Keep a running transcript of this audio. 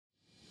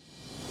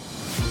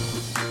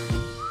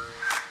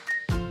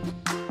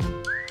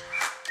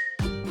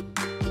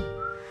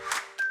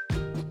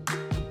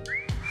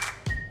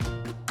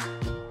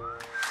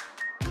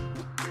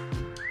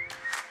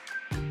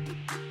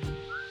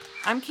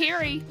I'm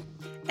Carrie.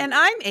 And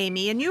I'm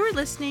Amy, and you are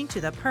listening to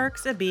The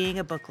Perks of Being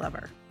a Book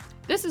Lover.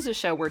 This is a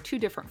show where two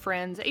different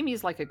friends, Amy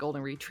is like a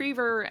golden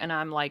retriever, and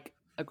I'm like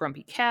a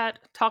grumpy cat,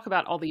 talk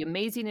about all the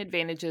amazing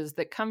advantages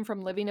that come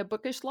from living a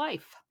bookish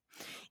life.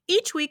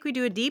 Each week we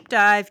do a deep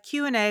dive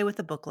Q&A with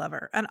a book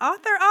lover, an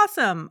author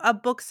awesome, a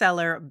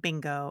bookseller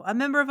bingo, a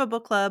member of a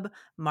book club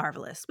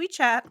marvelous. We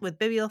chat with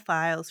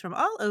bibliophiles from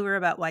all over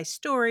about why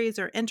stories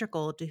are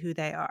integral to who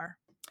they are.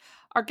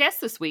 Our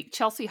guest this week,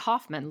 Chelsea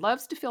Hofmann,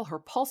 loves to feel her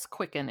pulse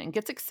quicken and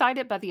gets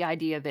excited by the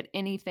idea that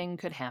anything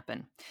could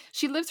happen.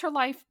 She lives her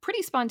life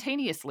pretty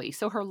spontaneously,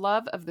 so her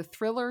love of the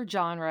thriller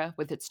genre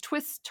with its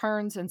twists,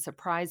 turns, and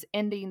surprise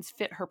endings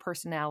fit her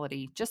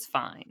personality just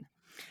fine.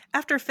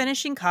 After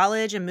finishing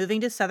college and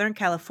moving to Southern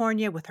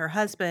California with her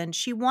husband,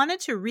 she wanted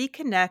to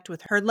reconnect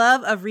with her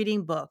love of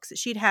reading books that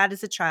she'd had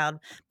as a child,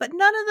 but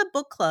none of the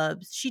book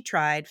clubs she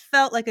tried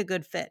felt like a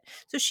good fit.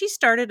 So she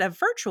started a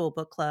virtual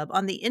book club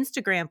on the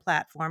Instagram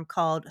platform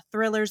called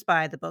Thrillers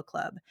by the Book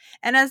Club.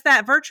 And as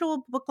that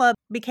virtual book club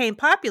became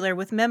popular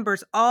with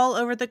members all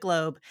over the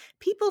globe,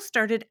 people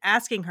started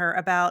asking her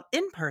about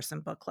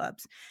in-person book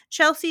clubs.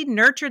 Chelsea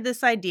nurtured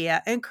this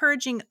idea,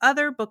 encouraging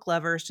other book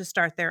lovers to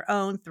start their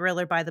own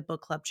Thriller by the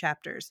Book Club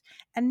chapters.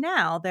 And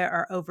now there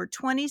are over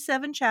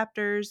 27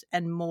 chapters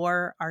and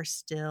more are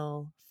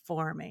still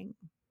forming.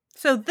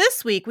 So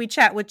this week we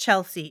chat with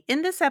Chelsea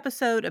in this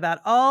episode about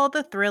all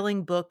the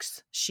thrilling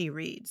books she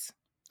reads.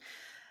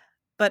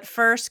 But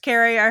first,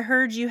 Carrie, I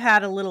heard you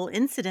had a little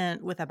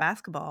incident with a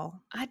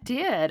basketball. I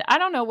did. I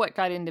don't know what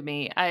got into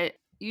me. I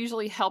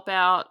usually help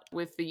out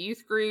with the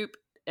youth group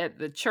at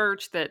the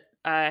church that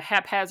I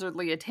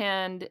haphazardly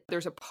attend.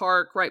 There's a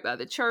park right by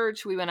the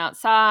church. We went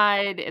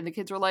outside and the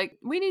kids were like,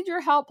 "We need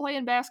your help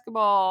playing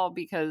basketball,"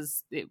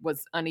 because it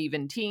was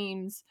uneven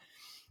teams.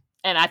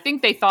 And I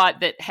think they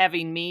thought that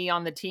having me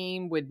on the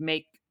team would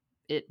make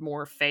it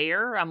more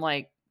fair. I'm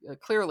like,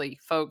 clearly,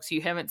 folks,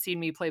 you haven't seen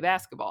me play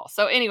basketball.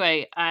 So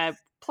anyway, I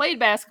played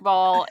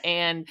basketball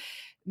and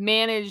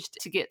managed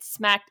to get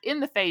smacked in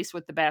the face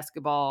with the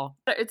basketball.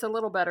 It's a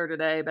little better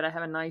today, but I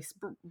have a nice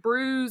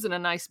bruise and a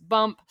nice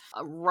bump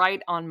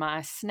right on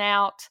my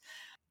snout.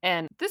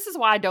 And this is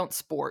why I don't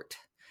sport.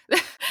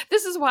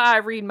 This is why I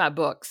read my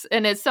books.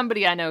 And as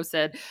somebody I know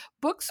said,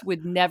 books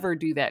would never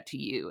do that to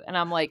you. And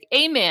I'm like,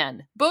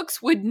 amen.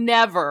 Books would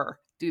never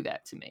do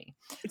that to me.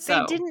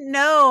 They didn't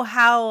know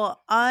how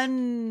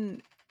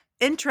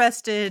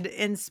uninterested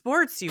in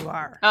sports you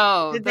are.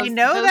 Oh, did they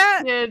know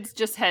that? Kids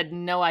just had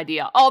no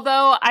idea.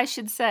 Although I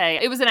should say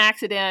it was an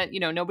accident.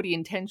 Nobody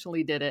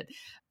intentionally did it.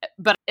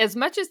 But as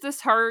much as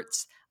this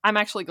hurts, I'm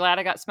actually glad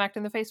I got smacked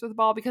in the face with a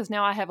ball because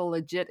now I have a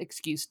legit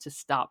excuse to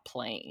stop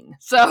playing.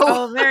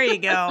 So, there you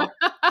go.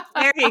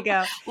 There you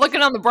go.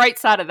 Looking on the bright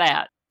side of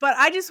that. But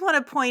I just want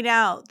to point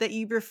out that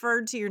you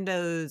referred to your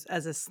nose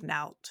as a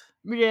snout.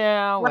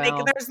 Yeah,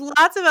 well. There's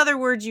lots of other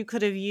words you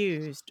could have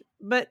used,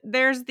 but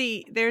there's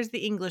the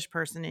English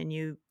person in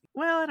you.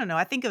 Well, I don't know.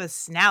 I think of a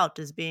snout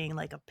as being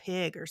like a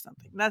pig or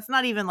something. That's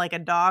not even like a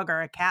dog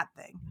or a cat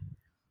thing.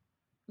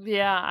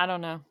 Yeah, I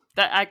don't know.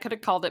 That I could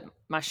have called it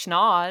my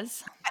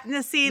schnoz.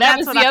 See,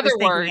 that's what I was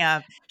thinking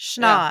of.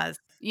 Schnoz.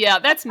 Yeah,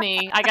 that's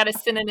me. I got to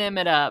synonym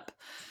it up.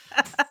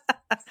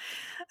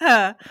 I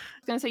was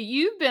going to say,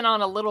 you've been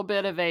on a little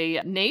bit of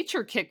a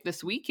nature kick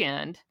this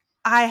weekend.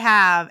 I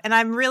have, and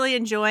I'm really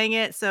enjoying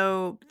it.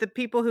 So the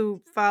people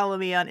who follow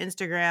me on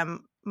Instagram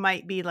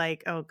might be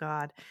like, oh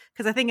God,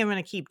 because I think I'm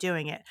going to keep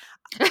doing it.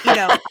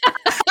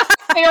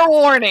 Fair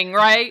warning,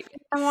 right?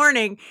 Fair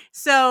warning.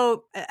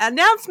 So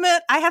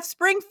announcement, I have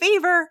spring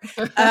fever.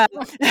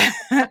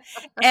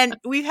 And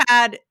we've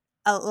had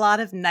a lot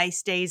of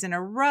nice days in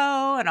a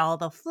row and all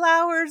the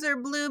flowers are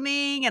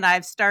blooming. And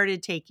I've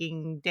started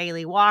taking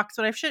daily walks,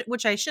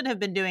 which I should have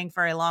been doing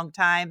for a long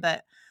time.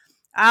 But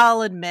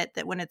I'll admit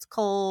that when it's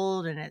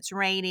cold and it's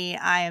rainy,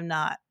 I am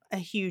not a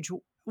huge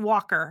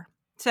walker.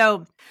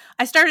 So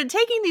I started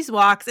taking these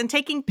walks and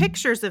taking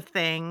pictures of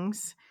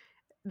things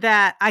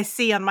that I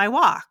see on my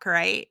walk,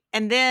 right?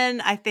 And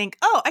then I think,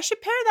 I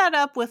should pair that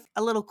up with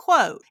a little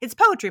quote. It's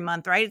Poetry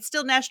Month, right? It's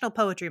still National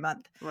Poetry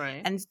Month.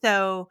 Right. And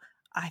so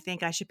I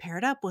think I should pair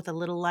it up with a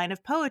little line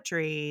of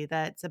poetry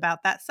that's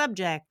about that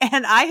subject.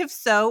 And I have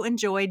so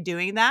enjoyed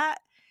doing that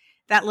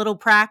little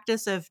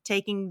practice of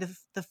taking the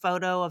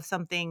photo of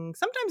something,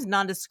 sometimes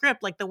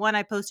nondescript, like the one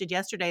I posted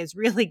yesterday is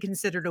really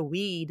considered a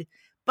weed,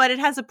 but it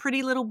has a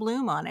pretty little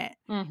bloom on it.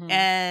 Mm-hmm.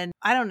 And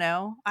I don't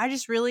know, I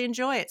just really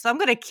enjoy it. So I'm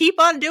going to keep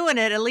on doing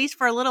it, at least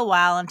for a little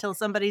while, until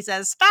somebody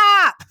says,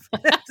 stop.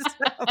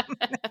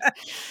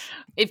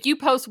 If you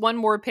post one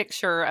more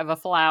picture of a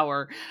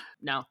flower,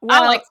 no,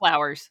 I like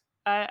flowers.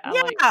 I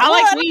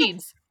like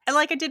weeds.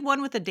 I did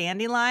one with a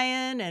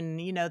dandelion and,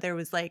 there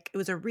was it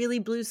was a really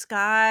blue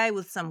sky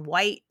with some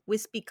white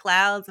wispy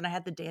clouds and I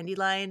had the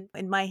dandelion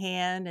in my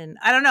hand. And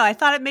I don't know, I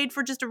thought it made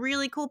for just a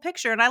really cool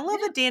picture. And I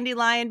love a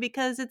dandelion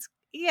because it's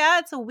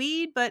a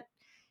weed, but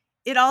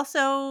it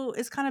also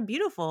is kind of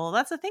beautiful.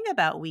 That's the thing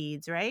about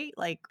weeds, right?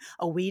 Like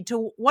a weed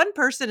to one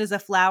person is a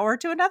flower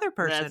to another That's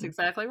person.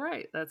 exactly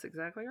right. That's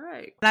exactly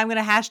right. And I'm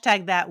going to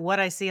hashtag that what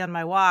I see on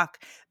my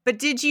walk. But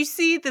did you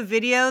see the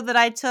video that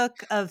I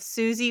took of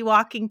Susie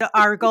walking to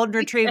our golden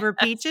retriever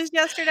Yes. Peaches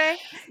yesterday?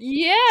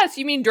 Yes,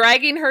 you mean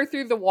dragging her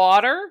through the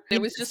water? It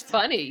was just Yes.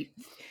 funny.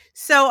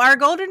 So our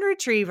golden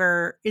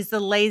retriever is the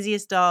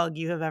laziest dog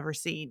you have ever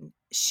seen.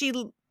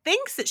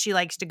 Thinks that she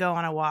likes to go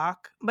on a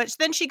walk, but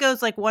then she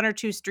goes like one or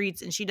two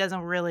streets and she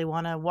doesn't really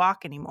want to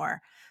walk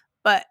anymore.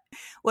 But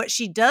what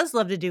she does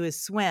love to do is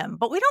swim.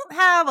 But we don't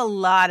have a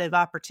lot of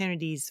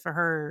opportunities for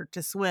her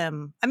to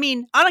swim. I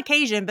mean, on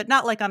occasion, but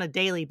not like on a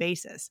daily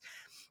basis.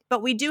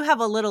 But we do have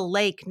a little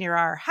lake near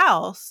our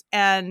house,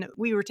 and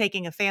we were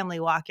taking a family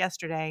walk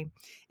yesterday,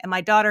 and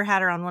my daughter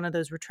had her on one of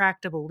those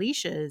retractable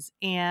leashes,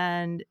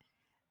 and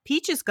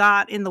Peaches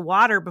got in the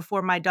water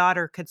before my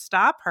daughter could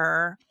stop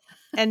her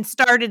and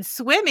started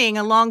swimming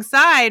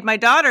alongside my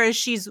daughter as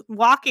she's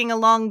walking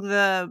along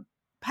the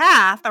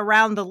path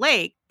around the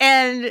lake.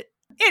 And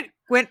it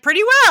went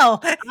pretty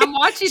well. I'm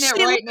watching it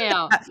She right looked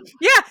now. at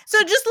Yeah, so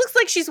it just looks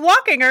like she's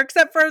walking her,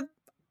 except for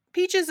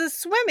Peaches is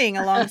swimming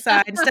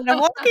alongside instead of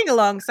walking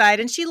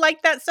alongside, and she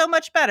liked that so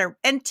much better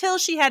until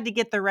she had to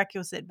get the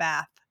requisite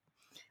bath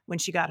when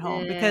she got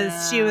home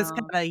because she was Yeah.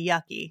 kinda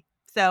yucky.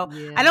 So,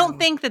 I Yeah. don't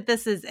think that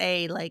this is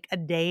like, a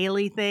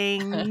daily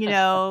thing,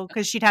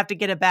 because she'd have to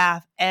get a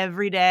bath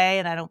every day,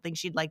 and I don't think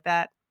she'd like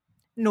that,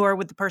 nor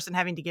would the person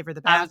having to give her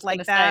the I bath was gonna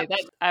like say that.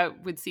 that I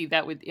would see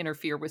that would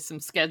interfere with some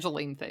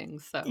scheduling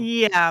things, so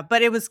Yeah,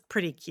 but it was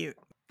pretty cute.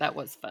 that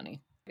was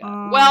funny. Yeah.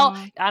 Well,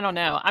 Mm, I don't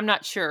know. I'm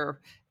not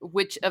sure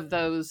which of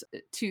those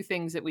 2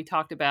 things that we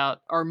talked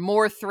about are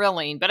more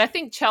thrilling, but I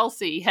think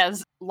Chelsea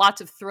has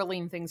lots of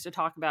thrilling things to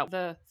talk about.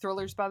 The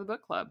Thrillers by the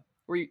Book Club.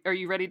 Are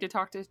you ready to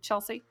talk to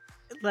Chelsea?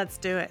 let's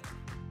do it.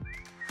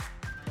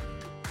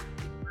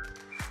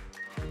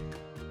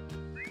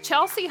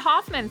 Chelsea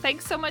Hofmann,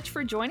 thanks so much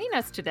for joining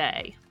us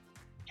today.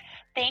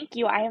 Thank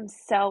you. I am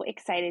so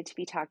excited to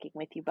be talking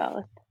with you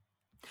both.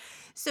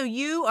 So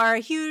you are a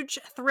huge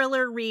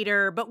thriller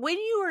reader, but when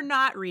you are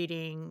not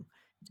reading,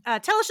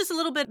 tell us just a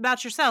little bit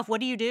about yourself. What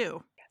do you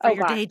do for Oh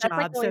your gosh, day that's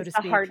like job, so always to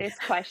the speak?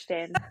 hardest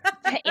question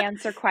to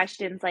answer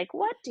questions like,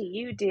 what do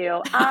you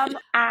do?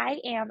 I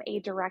am a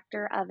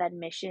director of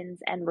admissions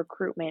and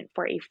recruitment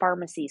for a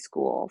pharmacy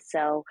school.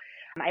 So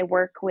I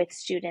work with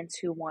students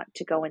who want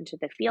to go into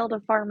the field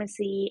of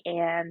pharmacy,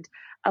 and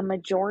a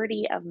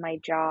majority of my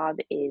job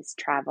is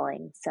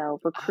traveling. So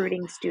Oh,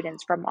 recruiting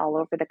students from all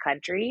over the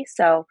country.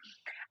 So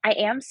I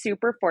am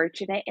super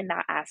fortunate in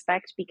that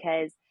aspect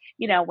because,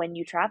 when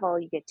you travel,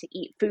 you get to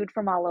eat food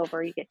from all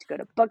over, you get to go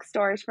to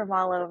bookstores from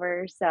all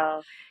over.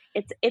 So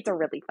it's a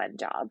really fun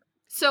job.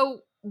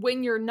 so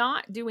when you're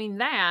not doing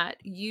that,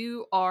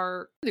 you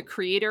are the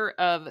creator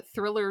of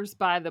Thrillers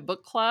by the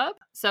Book Club.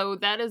 So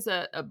that is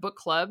a book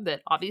club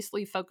that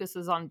obviously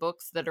focuses on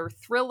books that are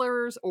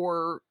thrillers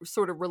or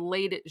sort of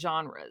related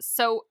genres.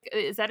 So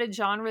is that a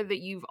genre that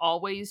you've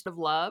always have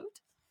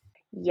loved?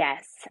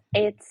 Yes,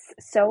 it's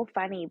so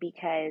funny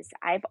because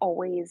I've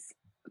always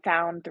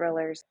found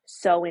thrillers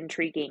so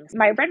intriguing.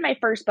 I read my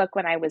first book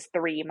when I was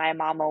 3, my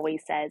mom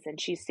always says, and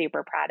she's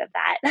super proud of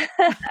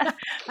that.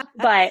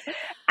 But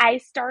I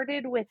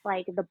started with,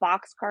 like, the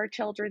Boxcar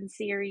Children's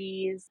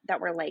series that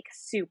were, like,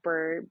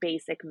 super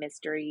basic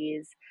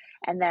mysteries,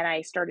 and then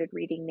I started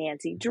reading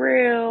Nancy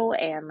Drew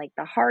and, like,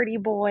 the Hardy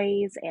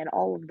Boys and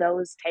all of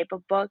those type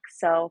of books.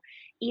 So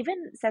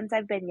even since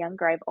I've been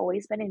younger, I've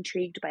always been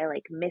intrigued by,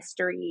 like,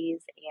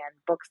 mysteries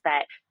and books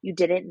that you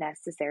didn't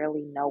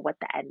necessarily know what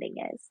the ending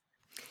is.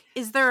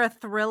 Is there a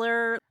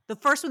thriller, the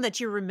first one that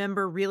you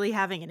remember really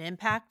having an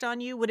impact on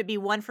you? Would it be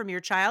one from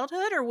your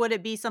childhood or would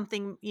it be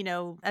something,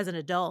 as an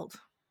adult?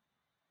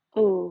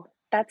 Ooh,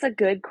 that's a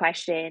good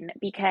question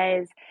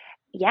because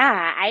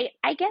yeah,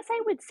 I guess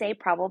I would say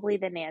probably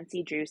the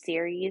Nancy Drew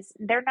series.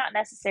 They're not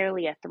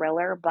necessarily a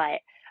thriller,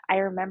 but I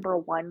remember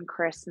one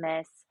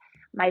Christmas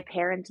my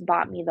parents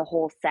bought me the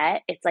whole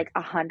set. It's like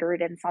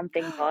 100 and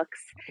something books.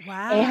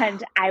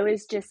 And Wow. I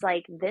was just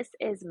like, this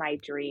is my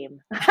dream.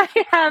 I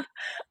have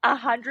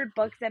 100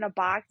 books in a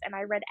box and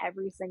I read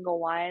every single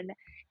one.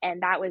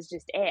 And that was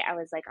just it. I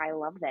was like, I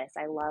love this.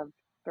 I love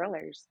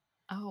thrillers.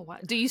 Oh, wow.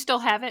 Do you still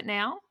have it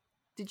now?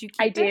 Did you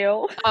I keep it?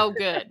 do. Oh,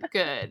 good,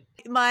 good.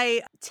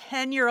 My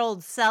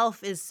 10-year-old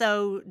self is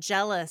so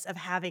jealous of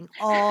having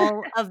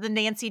all of the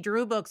Nancy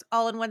Drew books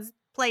all in one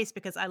place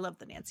because I love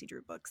the Nancy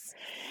Drew books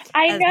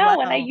I as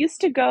know, and I well.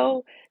 used to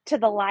go to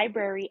the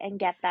library and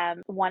get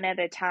them one at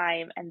a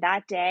time, and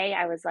that day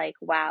I was like,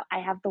 "Wow, I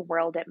have the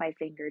world at my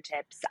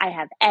fingertips. I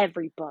have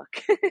every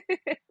book."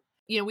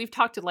 We've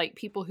talked to like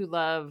people who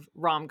love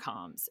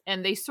rom-coms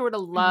and they sort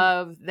of Mhm,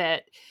 love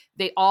that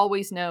they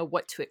always know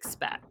what to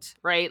expect,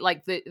 right?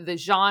 Like the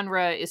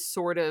genre is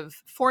sort of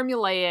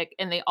formulaic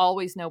and they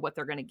always know what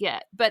they're going to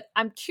get. But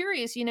I'm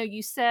curious,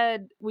 you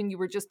said when you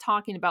were just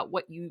talking about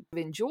what you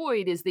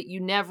enjoyed is that you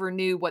never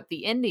knew what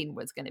the ending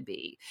was going to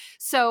be.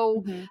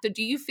 So, mhm. so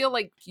do you feel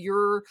like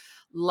you're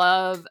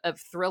love of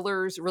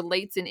thrillers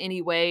relates in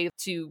any way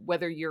to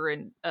whether you're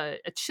a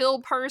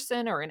chill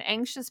person or an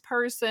anxious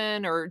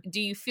person, or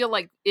do you feel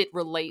like it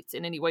relates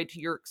in any way to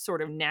your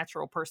sort of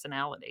natural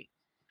personality?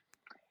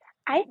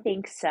 I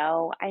think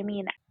so. I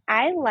mean,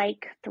 I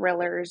like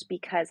thrillers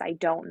because I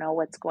don't know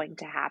what's going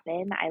to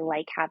happen. I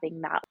like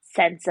having that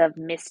sense of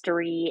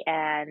mystery,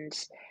 and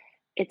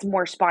it's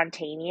more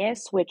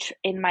spontaneous, which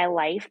in my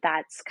life,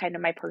 that's kind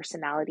of my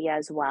personality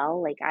as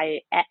well. Like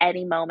at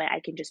any moment, I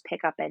can just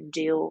pick up and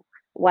do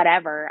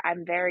whatever.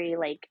 I'm very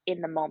like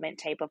in the moment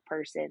type of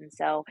person.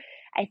 So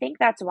I think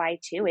that's why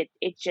too.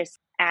 It just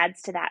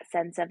adds to that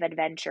sense of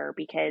adventure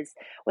because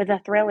with a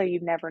thriller, you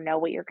never know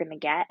what you're going to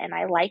get. And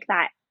I like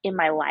that in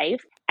my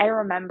life. I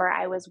remember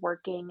I was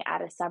working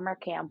at a summer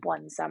camp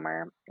one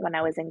summer when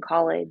I was in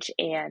college,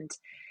 and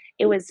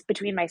it was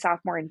between my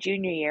sophomore and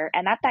junior year.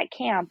 And at that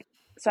camp,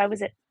 so I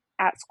was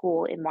at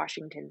school in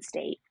Washington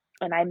State,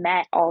 and I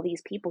met all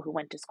these people who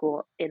went to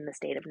school in the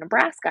state of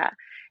Nebraska.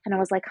 And I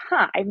was like,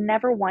 huh, I've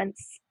never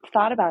once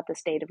thought about the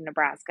state of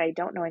Nebraska. I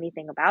don't know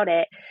anything about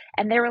it.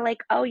 And they were like,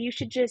 oh, you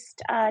should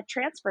just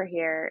transfer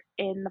here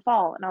in the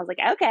fall. And I was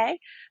like, okay.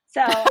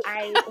 So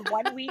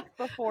one week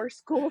before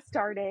school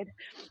started,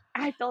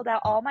 I filled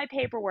out all my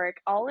paperwork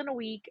all in a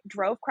week,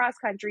 drove cross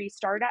country,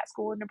 started at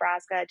school in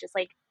Nebraska, just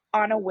like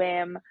on a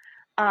whim.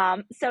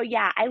 So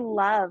yeah, I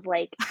love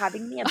like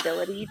having the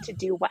ability to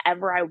do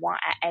whatever I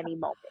want at any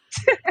moment.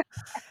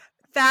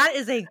 That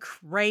is a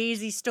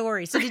crazy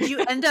story. So did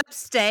you end up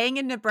staying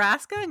in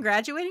Nebraska and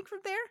graduating from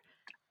there?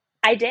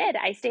 I did.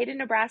 I stayed in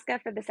Nebraska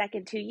for the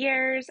second 2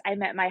 years. I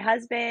met my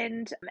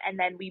husband, and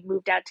then we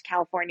moved out to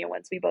California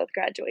once we both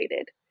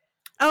graduated.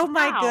 Oh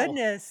my Wow.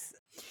 goodness.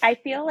 I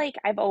feel like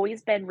I've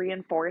always been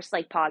reinforced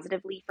like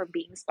positively from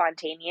being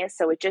spontaneous,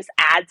 so it just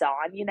adds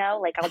on,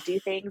 like I'll do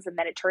things and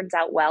then it turns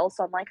out well,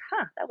 so I'm like,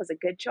 "Huh, that was a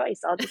good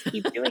choice. I'll just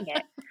keep doing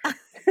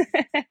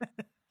it."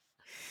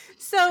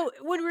 So,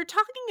 when we're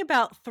talking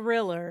about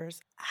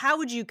thrillers, how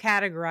would you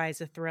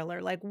categorize a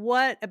thriller? Like,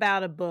 what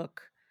about a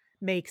book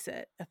makes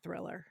it a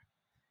thriller?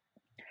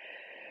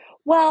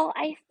 Well,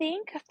 I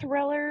think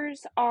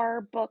thrillers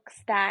are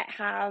books that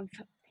have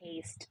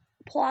paced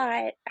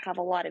plot, have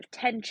a lot of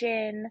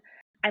tension.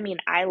 I mean,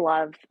 I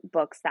love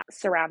books that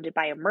surrounded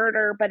by a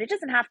murder, but it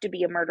doesn't have to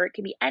be a murder. It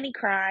can be any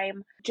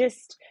crime,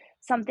 just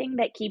something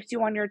that keeps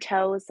you on your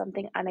toes,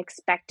 something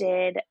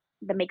unexpected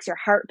that makes your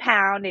heart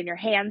pound and your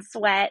hands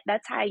sweat.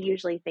 That's how I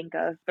usually think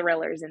of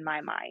thrillers in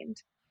my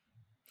mind.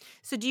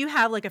 So, do you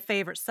have like a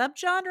favorite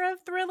subgenre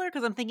of thriller?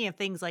 Because I'm thinking of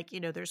things like,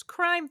 there's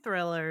crime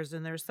thrillers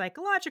and there's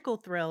psychological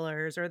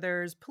thrillers or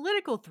there's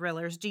political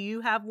thrillers. Do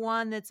you have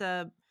one that's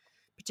a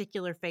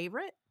particular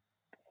favorite?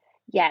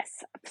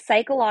 Yes,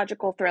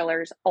 psychological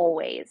thrillers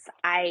always.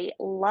 I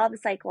love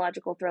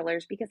psychological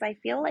thrillers because I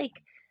feel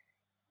like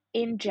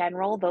in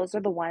general, those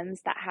are the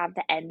ones that have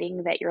the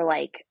ending that you're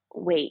like,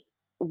 wait,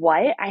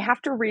 what? I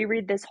have to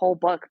reread this whole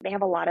book. They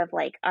have a lot of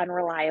like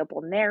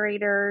unreliable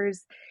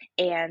narrators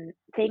and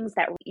things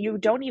that you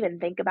don't even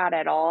think about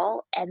at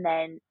all. And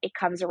then it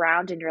comes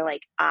around and you're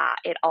like, ah,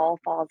 it all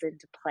falls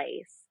into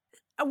place.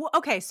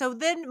 Okay, so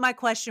then my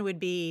question would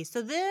be,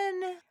 so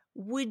then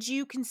would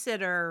you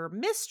consider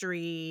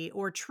mystery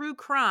or true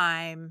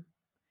crime?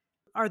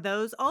 Are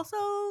those also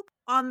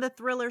on the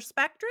thriller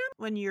spectrum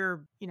when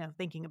you're,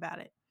 thinking about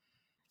it?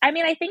 I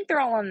mean, I think they're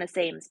all on the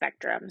same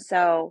spectrum.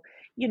 So,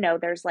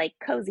 there's like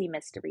cozy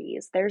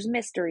mysteries, there's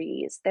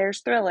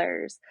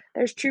thrillers,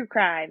 there's true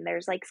crime,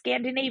 there's like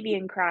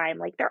Scandinavian crime.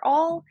 Like they're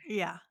all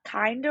Yeah.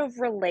 kind of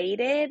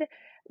related,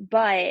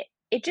 but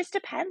it just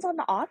depends on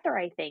the author,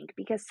 I think,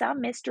 because some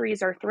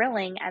mysteries are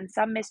thrilling and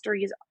some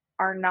mysteries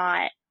are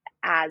not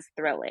as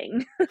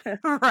thrilling.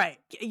 Right.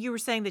 You were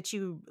saying that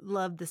you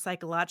love the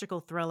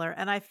psychological thriller,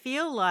 and I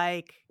feel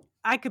like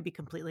I could be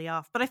completely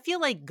off, but I feel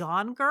like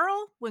Gone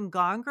Girl, when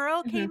Gone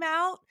Girl Mhm. came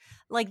out,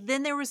 like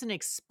then there was an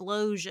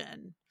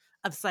explosion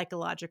of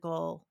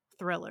psychological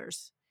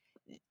thrillers.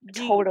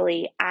 Do you,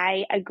 Totally.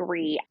 I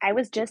agree. I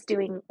was just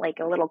doing like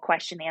a little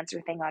question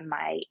answer thing on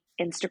my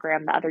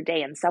Instagram the other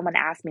day, and someone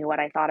asked me what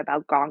I thought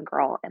about Gone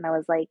Girl. And I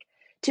was like,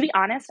 to be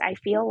honest, I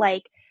feel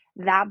like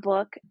that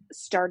book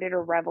started a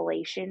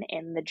revelation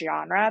in the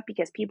genre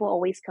because people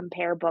always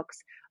compare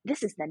books.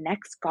 This is the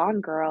next Gone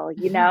Girl.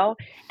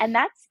 And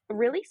that's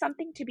really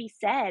something to be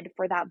said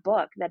for that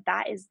book,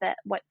 that is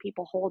what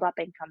people hold up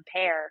and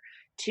compare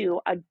to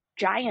a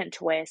giant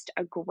twist,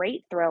 a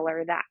great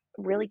thriller that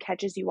really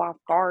catches you off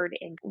guard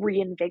and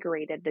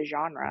reinvigorated the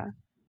genre.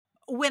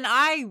 when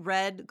I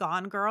read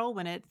Gone Girl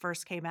when it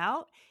first came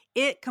out,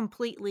 it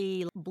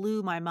completely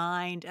blew my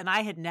mind, and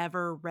I had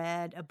never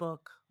read a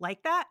book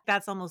like that.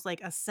 That's almost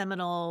like a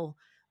seminal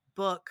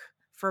book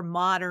for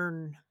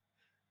modern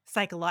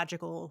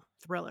psychological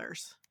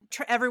thrillers.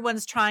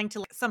 Everyone's trying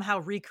to somehow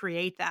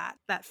recreate that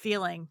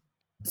feeling.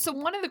 So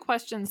one of the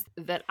questions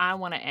that I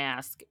want to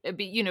ask,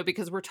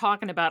 because we're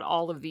talking about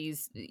all of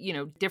these,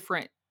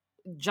 different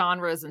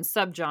genres and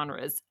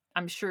subgenres,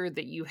 I'm sure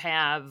that you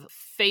have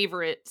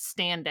favorite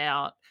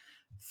standout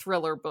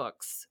thriller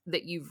books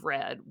that you've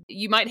read?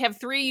 You might have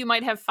 3, you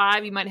might have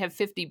 5, you might have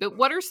 50, but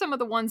what are some of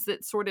the ones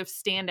that sort of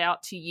stand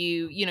out to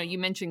you? You know, you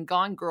mentioned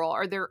Gone Girl.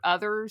 Are there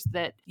others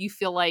that you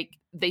feel like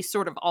they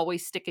sort of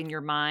always stick in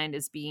your mind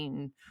as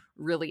being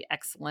really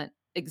excellent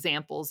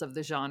examples of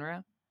the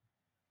genre?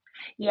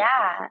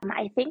 Yeah,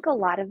 I think a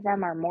lot of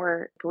them are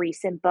more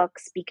recent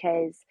books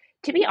because,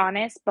 to be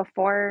honest,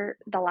 before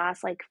the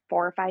last like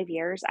 4 or 5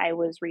 years, I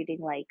was reading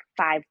like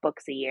 5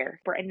 books a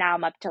year. And now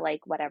I'm up to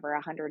like whatever,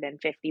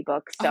 150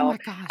 books. Oh So my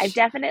I've gosh.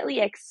 definitely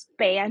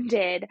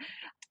expanded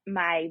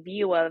my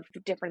view of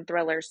different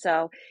thrillers.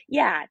 So,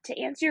 yeah, to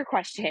answer your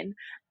question,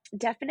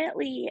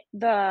 definitely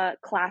the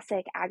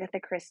classic Agatha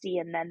Christie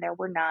and Then There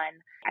Were None.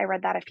 I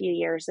read that a few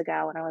years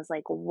ago and I was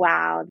like,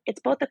 wow,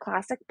 it's both a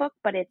classic book,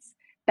 but it's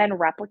been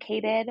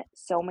replicated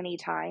so many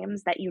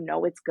times that you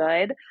know it's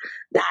good.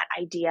 That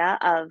idea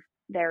of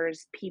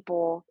there's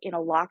people in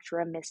a locked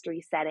room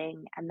mystery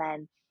setting and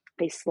then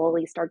they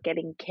slowly start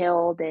getting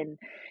killed and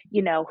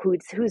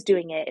who's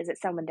doing it? Is it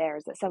someone there?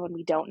 Is it someone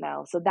we don't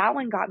know? So that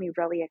one got me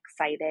really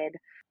excited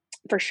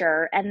for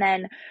sure. And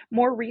then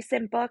more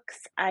recent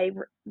books,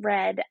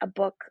 read a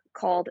book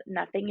called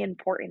Nothing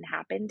Important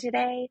Happened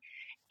Today.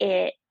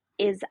 It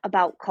is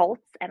about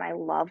cults, and I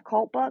love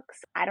cult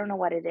books. I don't know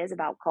what it is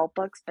about cult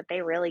books, but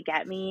they really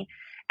get me.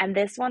 And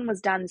this one was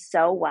done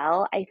so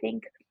well. I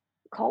think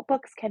cult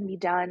books can be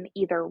done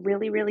either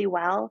really, really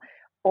well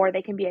or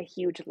they can be a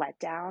huge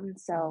letdown.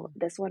 So Mm.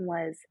 this one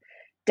was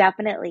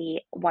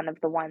definitely one of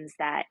the ones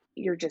that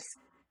you're just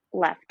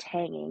left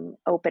hanging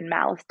open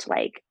mouthed,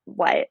 like,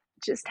 what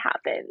just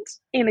happened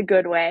in a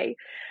good way.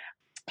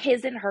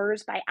 His and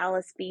Hers by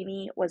Alice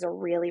Feeney was a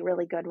really,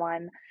 really good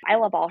one. I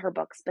love all her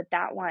books, but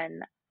that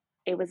one,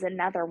 it was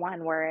another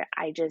one where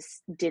I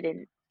just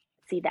didn't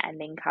see the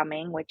ending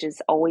coming, which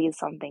is always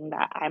something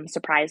that I'm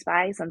surprised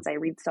by since I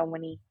read so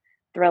many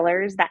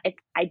thrillers that if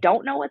I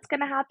don't know what's going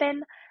to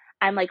happen,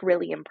 I'm like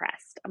really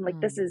impressed. I'm like,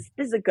 this Mm.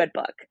 is a good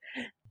book.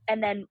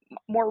 And then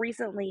more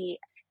recently,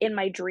 In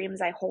My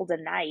Dreams I Hold a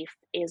Knife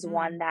is Mm.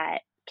 one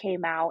that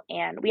came out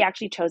and we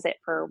actually chose it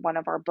for one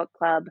of our book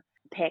club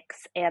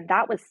picks, and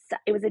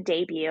it was a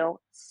debut,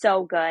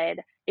 so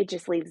good. It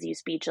just leaves you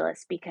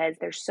speechless because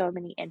there's so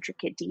many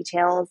intricate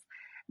details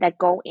that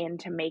go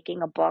into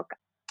making a book.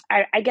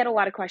 I get a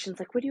lot of questions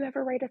like, would you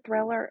ever write a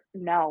thriller?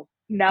 No,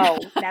 no,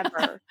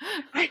 never.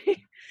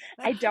 I,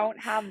 I don't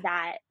have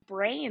that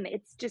brain.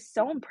 It's just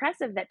so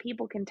impressive that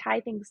people can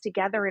tie things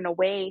together in a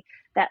way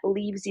that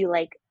leaves you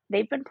like,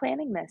 they've been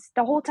planning this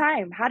the whole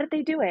time. How did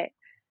they do it?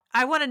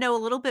 I want to know a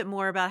little bit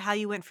more about how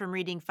you went from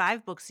reading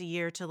 5 books a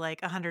year to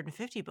like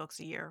 150 books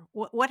a year.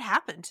 What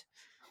happened?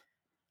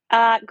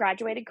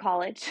 Graduated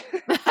college.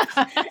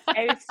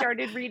 I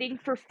started reading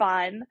for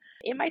fun.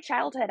 In my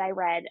childhood, I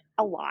read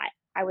a lot.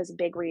 I was a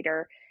big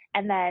reader.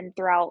 And then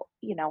throughout,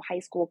 high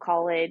school,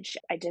 college,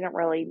 I didn't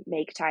really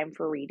make time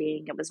for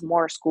reading. It was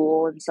more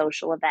school and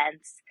social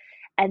events.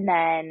 And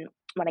then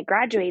when I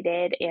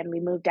graduated and we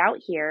moved out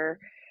here,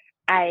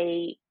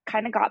 I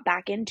kind of got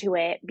back into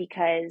it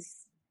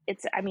because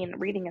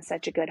reading is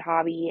such a good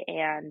hobby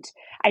and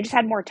I just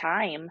had more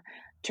time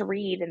to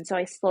read. And so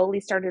I slowly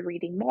started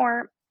reading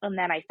more. And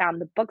then I found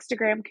the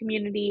Bookstagram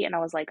community and I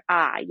was like,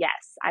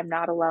 yes, I'm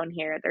not alone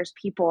here. There's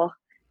people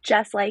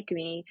just like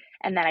me.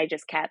 And then I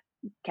just kept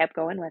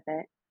going with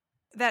it.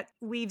 That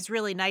weaves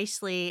really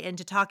nicely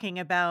into talking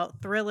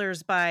about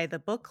Thrillers by the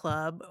Book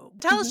Club.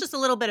 Tell us Mhm. just a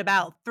little bit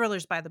about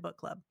Thrillers by the Book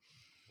Club.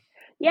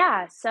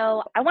 Yeah,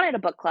 so I wanted a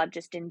book club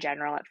just in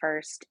general at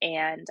first,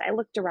 and I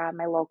looked around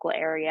my local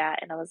area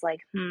and I was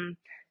like,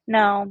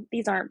 no,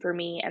 these aren't for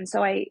me. And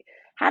so I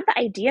had the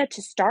idea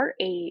to start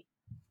a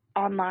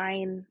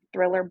online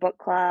thriller book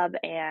club,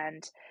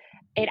 and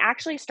it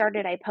actually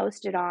started, I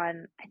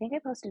think I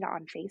posted it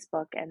on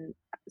Facebook and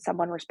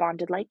someone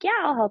responded like,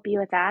 yeah, I'll help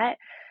you with that.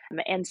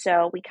 And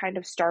so we kind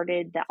of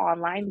started the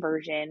online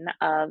version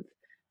of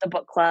the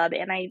book club.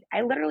 And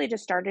I literally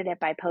just started it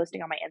by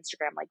posting on my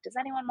Instagram, like, does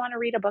anyone want to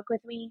read a book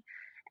with me?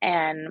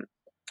 And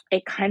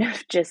it kind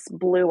of just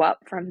blew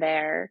up from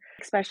there,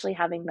 especially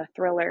having the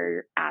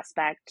thriller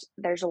aspect.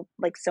 There's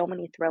like so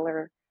many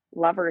thriller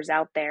lovers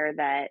out there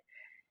that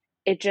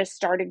it just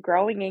started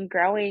growing and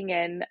growing,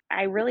 and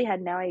I really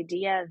had no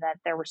idea that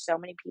there were so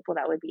many people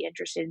that would be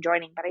interested in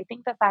joining. But I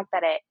think the fact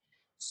that it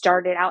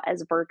started out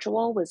as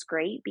virtual was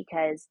great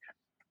because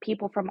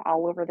people from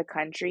all over the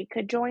country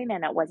could join,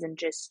 and it wasn't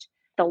just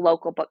the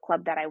local book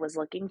club that I was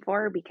looking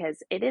for,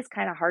 because it is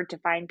kind of hard to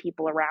find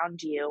people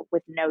around you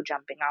with no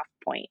jumping off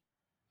point.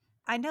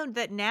 I know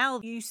that now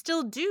you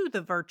still do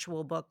the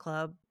virtual book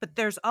club, but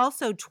there's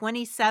also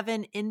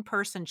 27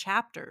 in-person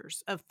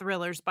chapters of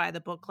Thrillers by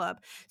the Book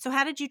Club. So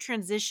how did you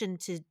transition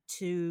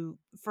to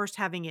first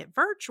having it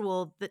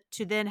virtual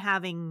to then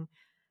having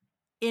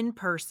in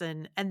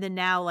person and then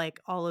now like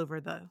all over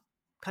the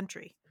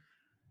country?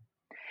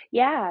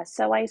 Yeah,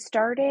 so I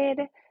started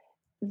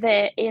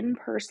the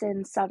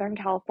in-person Southern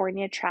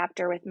California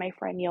chapter with my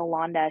friend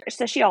Yolanda.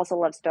 So she also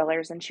loves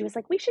thrillers, and she was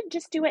like, "We should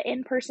just do an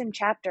in-person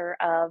chapter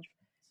of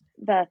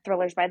the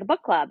Thrillers by the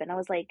Book Club." And I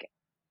was like,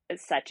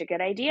 It's such a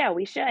good idea.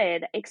 We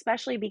should,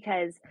 especially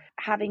because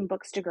having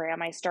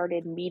Bookstagram, I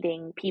started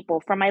meeting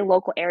people from my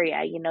local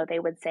area. You know, they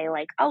would say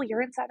like, "Oh,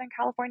 you're in Southern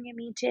California,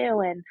 me too."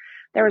 And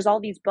there was all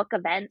these book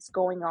events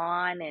going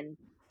on in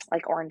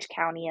like Orange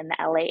County and the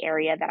LA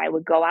area that I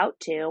would go out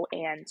to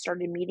and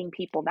started meeting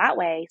people that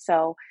way.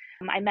 So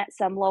I met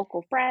some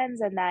local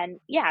friends and then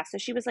yeah, so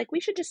she was like,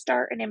 "We should just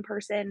start an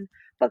in-person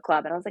book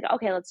club." And I was like,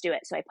 "Okay, let's do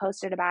it." So I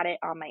posted about it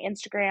on my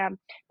Instagram.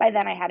 By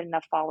then I had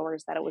enough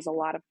followers that it was a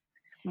lot of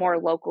more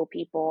local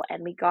people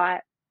and we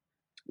got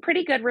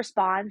pretty good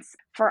response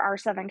for our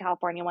Southern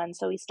California one.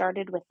 So we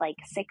started with like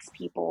 6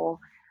 people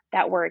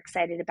that were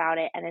excited about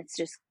it and it's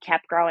just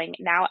kept growing.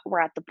 Now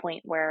we're at the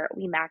point where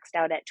we maxed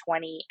out at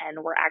 20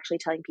 and we're actually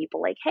telling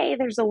people like, "Hey,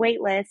 there's a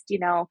wait list," you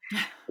know,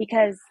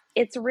 because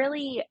it's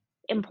really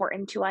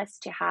important to us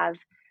to have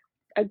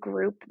a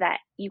group that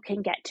you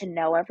can get to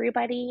know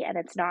everybody and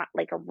it's not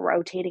like a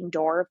rotating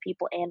door of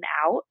people in and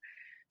out.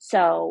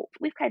 So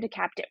we've kind of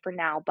capped it for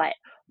now. But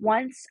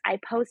once I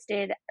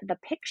posted the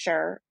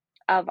picture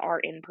of our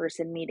in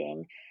person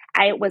meeting,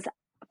 I was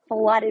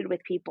flooded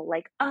with people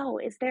like, "Oh,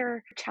 is there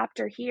a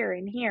chapter here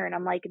and here?" And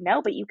I'm like,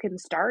 "No, but you can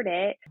start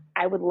it.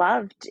 I would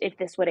love if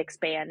this would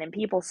expand." And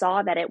people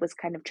saw that it was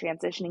kind of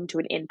transitioning to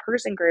an in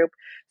person group.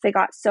 So they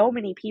got so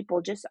many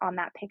people just on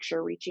that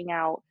picture reaching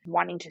out,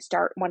 wanting to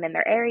start one in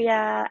their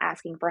area,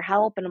 asking for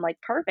help. And I'm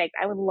like, perfect.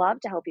 I would love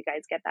to help you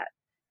guys get that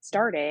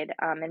started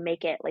and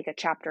make it like a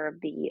chapter of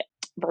the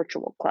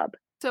virtual club.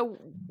 So,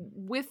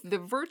 with the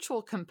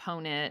virtual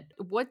component,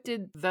 what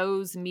did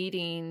those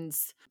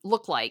meetings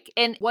look like?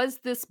 And was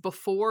this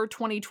before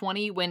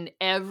 2020 when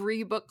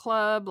every book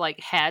club like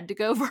had to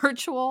go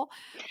virtual?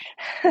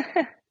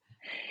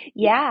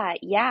 Yeah,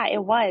 yeah,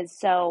 it was.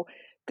 So,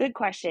 good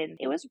question.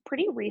 It was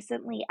pretty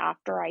recently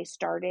after I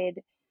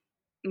started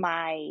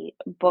my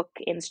book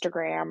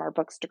Instagram or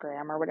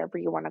Bookstagram or whatever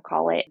you want to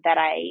call it that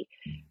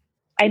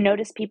I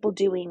noticed people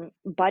doing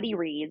buddy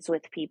reads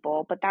with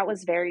people, but that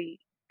was very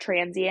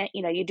transient.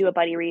 You know, you do a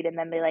buddy read and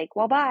then they like,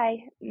 "Well, bye,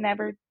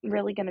 never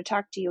really going to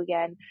talk to you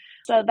again."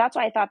 So that's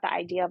why I thought the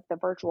idea of the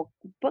virtual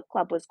book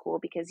club was cool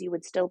because you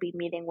would still be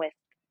meeting with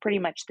pretty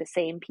much the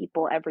same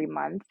people every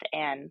month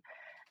and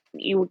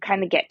you would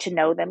kind of get to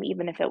know them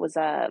even if it was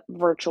a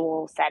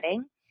virtual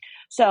setting.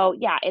 So,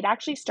 yeah, it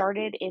actually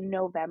started in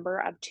November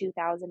of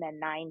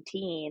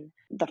 2019,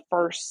 the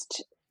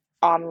first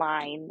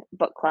online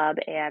book club,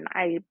 and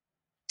I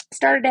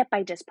started it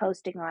by just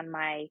posting on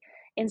my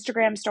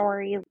Instagram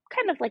story,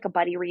 kind of like a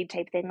buddy read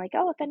type thing, like,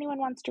 "Oh, if anyone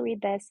wants to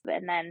read this."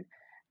 And then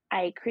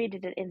I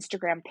created an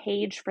Instagram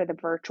page for the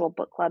virtual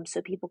book club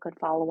so people could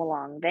follow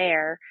along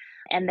there.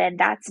 And then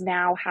that's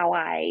now how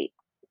I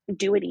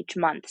do it each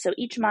month. So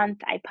each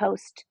month I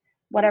post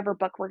whatever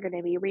book we're going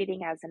to be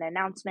reading as an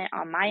announcement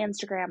on my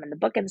Instagram and the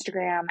book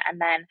Instagram. And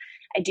then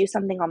I do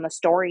something on the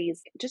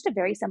stories, just a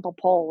very simple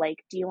poll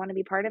like, "Do you want to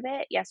be part of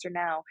it? Yes or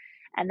no?"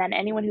 And then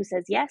anyone who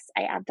says yes,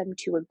 I add them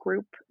to a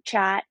group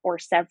chat or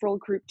several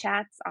group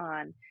chats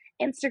on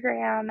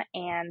Instagram.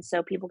 And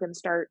so people can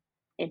start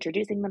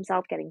introducing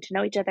themselves, getting to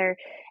know each other.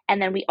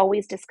 And then we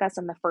always discuss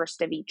on the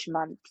first of each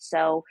month.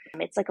 So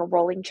it's like a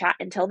rolling chat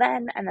until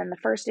then. And then the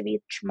first of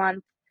each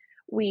month,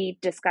 we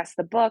discussed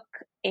the book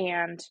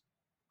and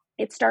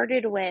it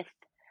started with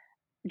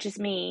just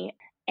me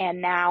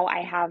and now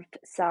I have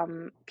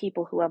some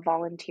people who have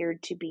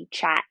volunteered to be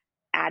chat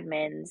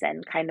admins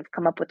and kind of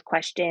come up with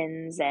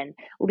questions and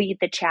lead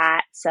the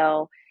chat.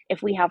 So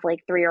if we have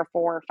like 3 or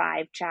 4 or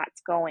 5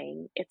 chats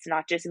going, it's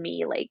not just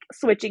me like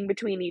switching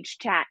between each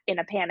chat in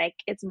a panic.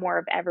 It's more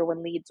of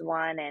everyone leads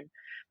one and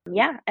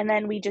yeah, and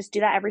then we just do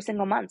that every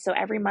single month. So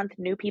every month,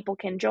 new people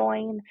can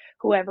join,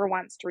 whoever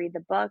wants to read the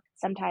book.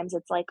 Sometimes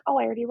it's like, "Oh,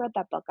 I already read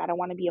that book. I don't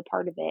want to be a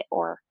part of it."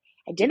 Or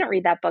 "I didn't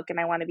read that book and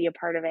I want to be a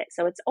part of it."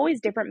 So it's always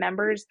different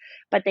members,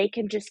 but they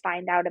can just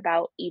find out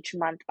about each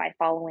month by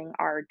following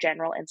our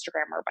general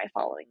Instagram or by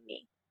following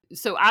me.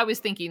 So I was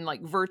thinking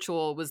like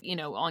virtual was,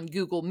 on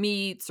Google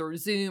Meets or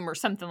Zoom or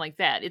something like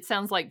that. It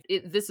sounds like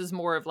this is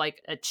more of like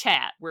a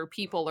chat where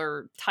people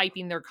are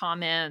typing their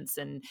comments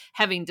and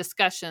having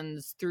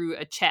discussions through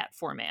a chat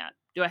format.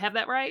 Do I have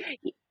that right?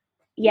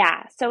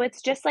 Yeah, so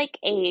it's just like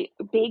a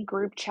big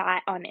group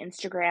chat on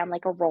Instagram,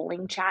 like a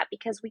rolling chat,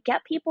 because we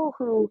get people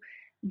who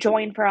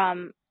join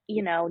from,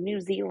 New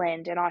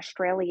Zealand and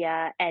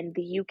Australia and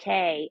the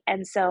UK.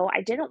 And so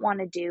I didn't want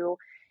to do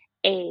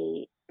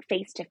a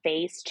face to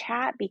face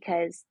chat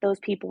because those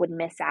people would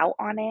miss out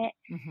on it.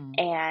 Mhm.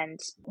 And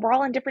we're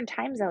all in different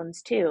time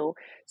zones too.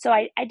 So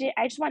I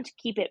just want to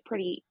keep it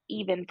pretty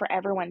even for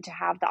everyone to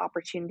have the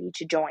opportunity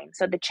to join.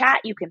 So the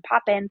chat you can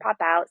pop in, pop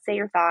out, say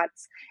your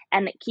thoughts,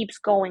 and it keeps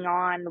going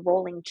on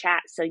rolling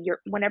chat. So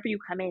you're whenever you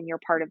come in, you're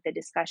part of the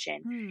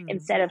discussion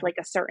instead of Okay. like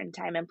a certain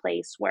time and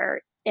place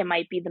where it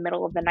might be the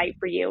middle of the night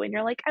for you and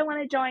you're like, "I want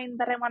to join,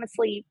 but I want to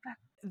sleep."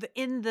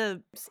 In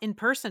the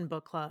in-person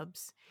book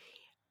clubs,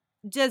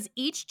 does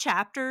each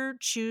chapter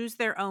choose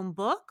their own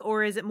book,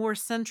 or is it more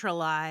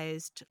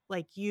centralized,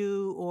 like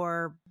you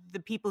or the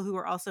people who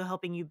are also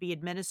helping you be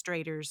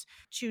administrators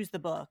choose the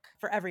book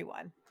for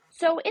everyone?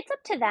 So it's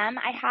up to them.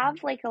 I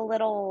have like a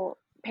little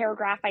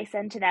paragraph I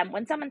send to them.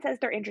 When someone says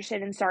they're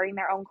interested in starting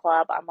their own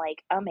club, I'm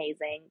like,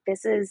 amazing.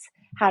 This is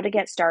how to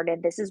get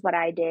started. This is what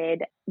I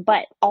did.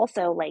 But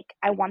also, like,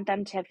 I want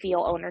them to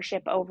feel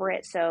ownership over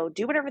it. So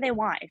do whatever they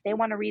want. If they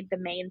want to read the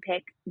main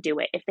pick, do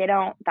it. If they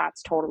don't,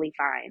 that's totally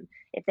fine.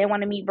 If they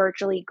want to meet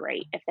virtually,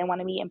 great. If they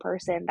want to meet in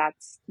person,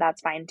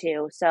 that's fine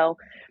too. So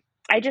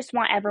I just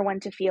want everyone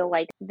to feel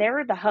like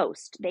they're the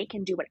host. They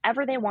can do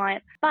whatever they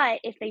want. But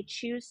if they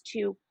choose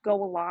to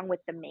go along with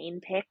the main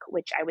pick,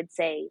 which I would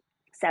say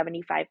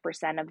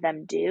 75% of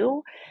them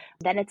do,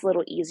 then it's a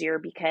little easier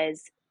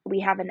because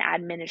we have an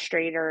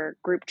administrator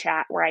group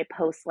chat where I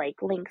post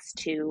like links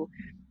to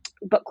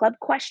book club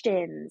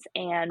questions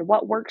and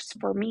what works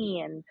for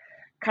me and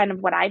kind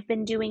of what I've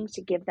been doing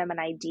to give them an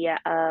idea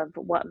of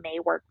what may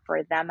work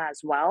for them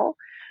as well.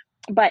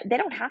 But they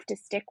don't have to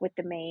stick with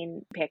the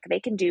main pick. They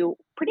can do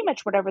pretty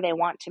much whatever they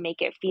want to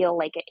make it feel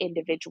like an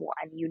individual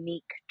and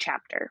unique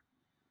chapter.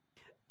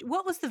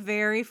 What was the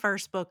very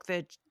first book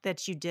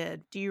that you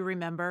did? Do you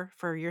remember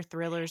for your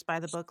Thrillers by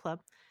the Book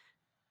Club?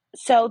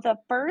 So the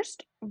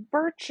first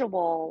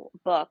virtual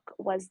book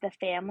was The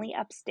Family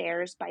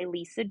Upstairs by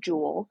Lisa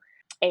Jewell.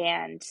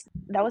 And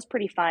that was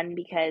pretty fun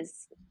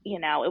because,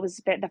 it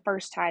was the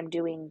first time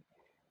doing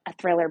a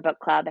thriller book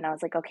club. And I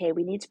was like, okay,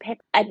 we need to pick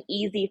an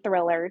easy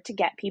thriller to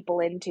get people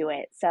into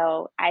it.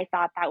 So I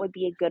thought that would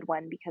be a good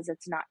one because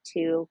it's not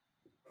too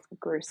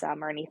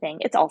gruesome or anything.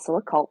 It's also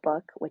a cult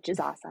book, which is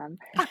awesome.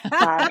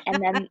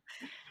 And then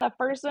the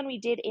first one we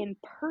did in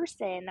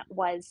person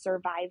was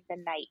Survive the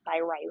Night by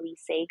Riley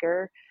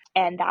Sager.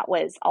 And that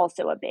was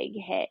also a big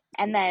hit.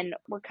 And then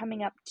we're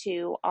coming up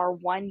to our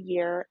 1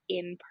 year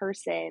in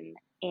person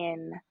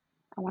in,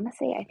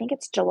 I think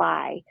it's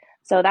July.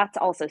 So that's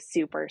also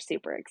super,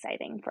 super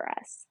exciting for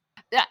us.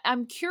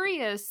 I'm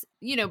curious,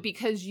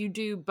 because you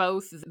do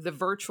both the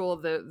virtual,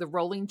 the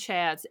rolling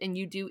chats, and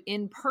you do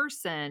in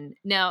person.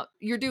 Now,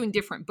 you're doing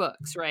different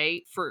books,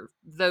 right? For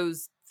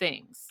those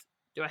things.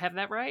 Do I have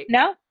that right?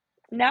 No,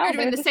 no, You're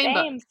doing they're the the same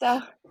book. same.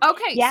 So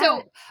Okay, yeah.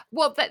 so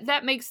well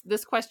that makes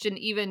this question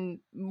even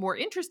more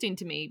interesting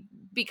to me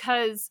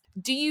because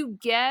do you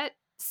get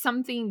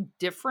something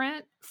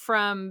different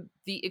from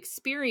the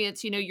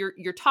experience?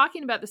 You're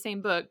talking about the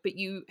same book, but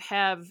you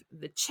have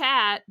the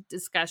chat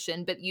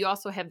discussion, but you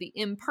also have the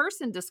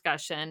in-person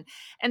discussion.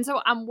 And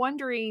so I'm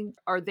wondering,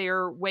 are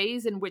there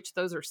ways in which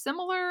those are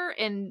similar?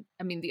 And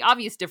I mean, the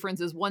obvious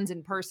difference is one's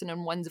in person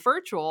and one's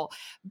virtual,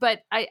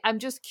 but I'm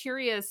just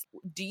curious,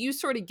 do you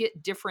sort of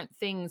get different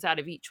things out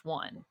of each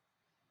one?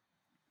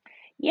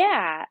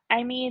 Yeah,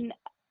 I mean,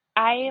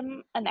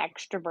 I'm an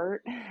extrovert.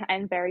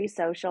 I'm very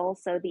social,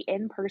 so the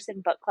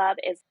in-person book club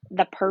is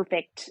the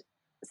perfect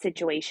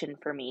situation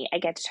for me. I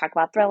get to talk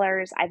about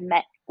thrillers. I've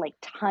met like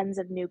tons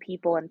of new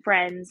people and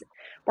friends.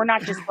 We're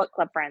not just book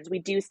club friends. We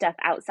do stuff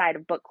outside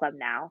of book club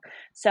now.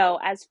 So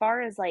as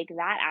far as like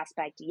that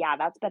aspect, yeah,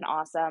 that's been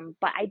awesome.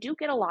 But I do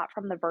get a lot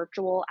from the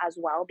virtual as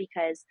well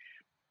because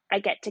I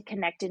get to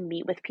connect and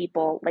meet with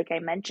people, like I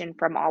mentioned,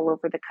 from all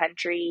over the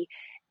country.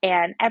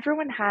 And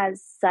everyone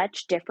has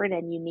such different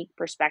and unique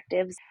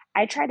perspectives.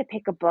 I try to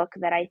pick a book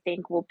that I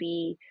think will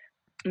be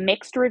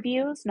mixed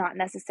reviews, not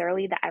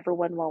necessarily that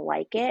everyone will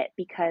like it,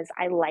 because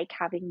I like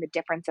having the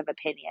difference of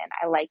opinion.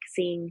 I like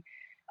seeing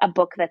a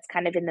book that's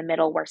kind of in the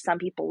middle where some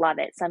people love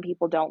it, some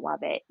people don't love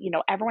it.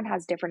 Everyone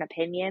has different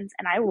opinions.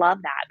 And I love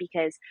that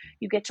because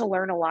you get to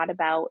learn a lot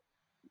about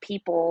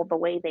people, the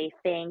way they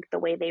think, the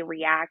way they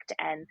react.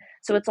 And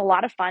so it's a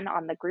lot of fun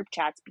on the group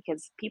chats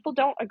because people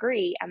don't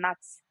agree. And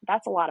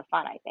that's a lot of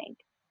fun, I think.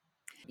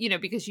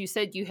 Because you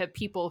said you have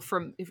people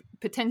from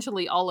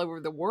potentially all over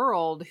the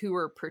world who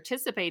are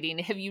participating.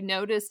 Have you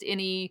noticed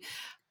any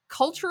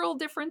cultural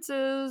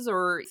differences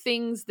or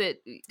things that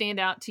stand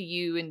out to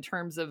you in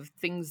terms of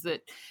things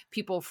that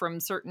people from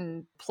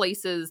certain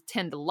places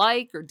tend to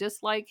like or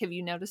dislike? Have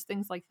you noticed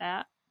things like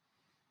that?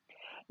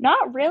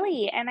 Not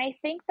really. And I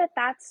think that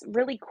that's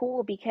really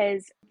cool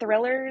because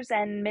thrillers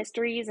and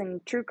mysteries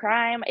and true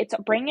crime, it's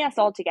bringing us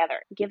all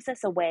together. It gives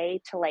us a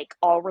way to like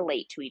all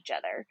relate to each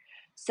other.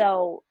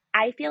 So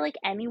I feel like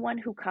anyone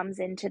who comes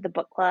into the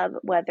book club,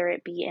 whether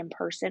it be in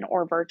person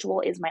or virtual,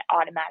 is my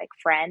automatic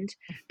friend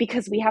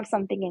because we have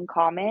something in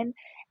common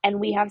and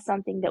we have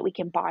something that we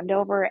can bond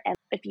over. And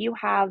if you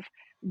have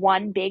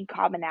one big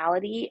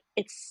commonality,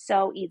 it's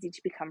so easy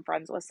to become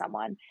friends with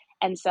someone.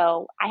 And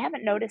so I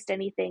haven't noticed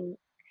anything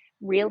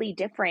really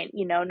different,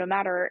 no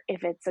matter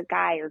if it's a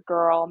guy or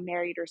girl,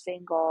 married or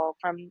single,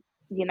 from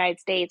the United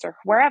States or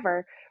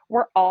wherever,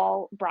 we're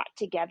all brought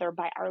together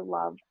by our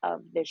love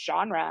of this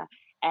genre.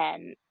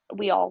 And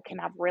we all can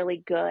have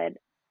really good,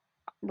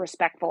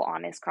 respectful,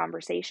 honest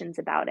conversations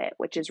about it,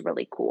 which is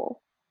really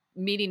cool.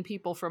 Meeting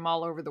people from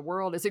all over the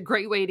world is a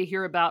great way to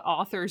hear about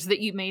authors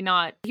that you may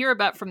not hear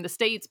about from the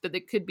States, but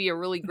that could be a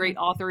really great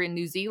Mhm. author in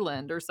New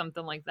Zealand or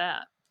something like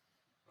that.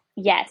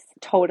 Yes,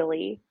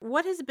 totally.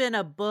 What has been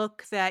a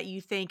book that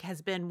you think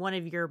has been one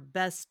of your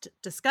best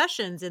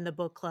discussions in the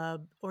book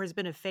club or has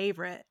been a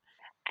favorite?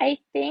 I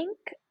think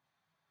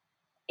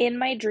In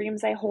My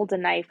Dreams I Hold a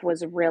Knife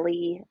was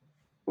really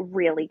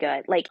really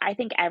good. Like, I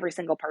think every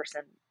single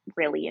person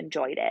really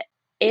enjoyed it.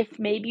 If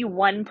maybe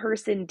one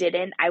person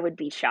didn't, I would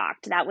be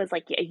shocked. That was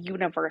like a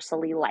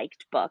universally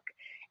liked book.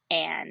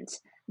 And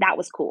that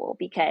was cool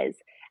because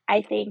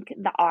I think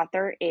the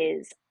author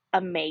is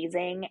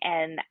amazing.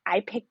 And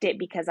I picked it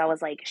because I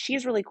was like,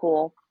 she's really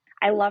cool.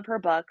 I love her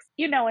books.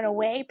 You know, in a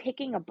way,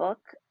 picking a book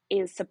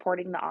is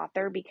supporting the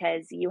author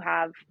because you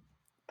have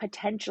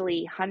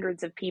potentially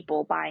hundreds of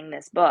people buying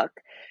this book,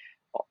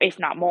 if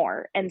not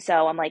more. And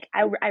so I'm like,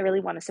 I really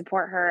want to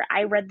support her.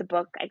 I read the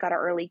book, I got an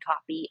early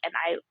copy, and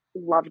I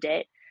loved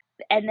it.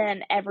 And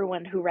then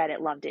everyone who read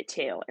it loved it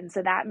too. And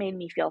so that made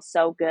me feel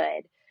so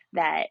good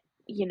that,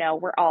 you know,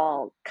 we're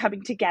all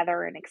coming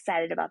together and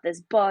excited about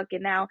this book.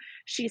 And now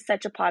she's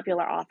such a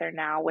popular author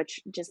now, which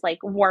just like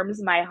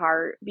warms my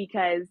heart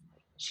because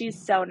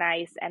she's so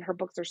nice and her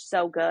books are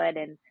so good.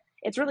 And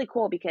it's really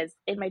cool because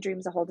In My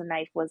Dreams, A Hold a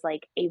Knife was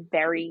like a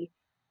very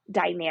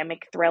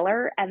dynamic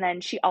thriller. And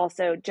then she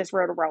also just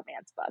wrote a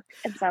romance book.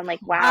 And so I'm like,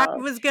 I wow,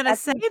 was gonna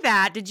that's, say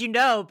that. Did you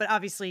know? But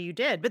obviously you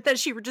did. But then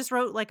she just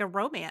wrote like a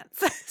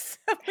romance,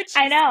 which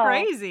I is know.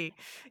 crazy.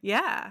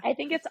 Yeah. I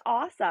think it's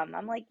awesome.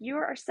 I'm like, you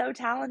are so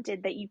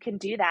talented that you can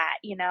do that.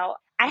 You know,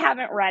 I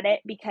haven't read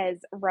it because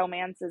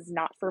romance is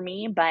not for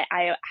me, but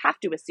I have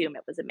to assume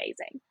it was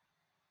amazing.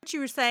 What you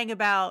were saying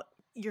about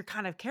you're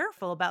kind of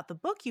careful about the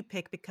book you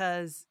pick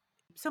because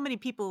so many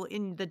people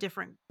in the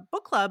different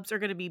book clubs are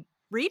going to be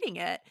reading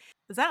it.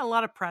 Is that a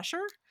lot of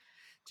pressure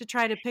to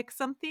try to pick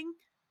something?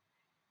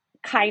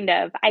 Kind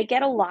of. I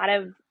get a lot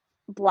of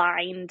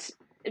blind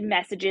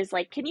messages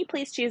like, can you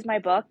please choose my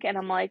book? And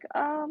I'm like,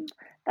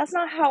 that's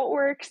not how it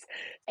works.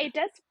 It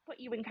does put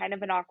you in kind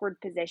of an awkward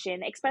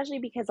position, especially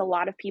because a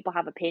lot of people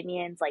have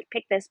opinions like,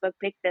 pick this book,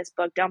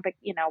 don't pick,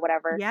 you know,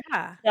 whatever.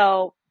 Yeah.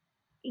 So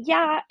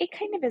yeah, it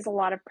kind of is a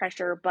lot of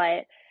pressure,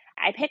 but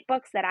I pick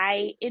books that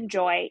I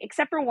enjoy,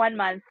 except for 1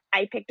 month,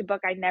 I picked a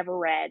book I never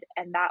read,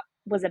 and that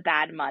was a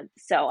bad month.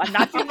 So I'm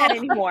not doing that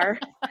anymore.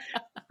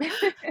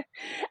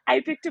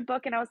 I picked a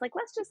book and I was like,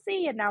 let's just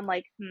see. And now I'm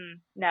like,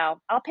 no,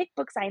 I'll pick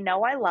books I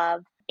know I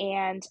love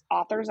and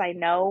authors I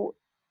know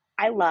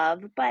I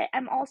love, but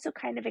I'm also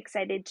kind of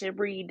excited to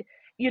read,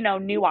 you know,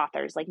 new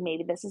authors. Like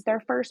maybe this is their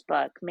first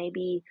book.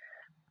 Maybe,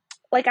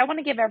 like, I want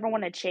to give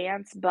everyone a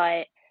chance,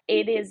 but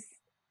it is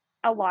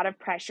a lot of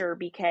pressure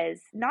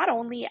because not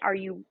only are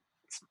you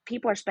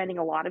people are spending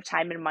a lot of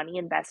time and money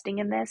investing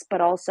in this, but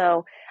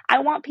also I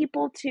want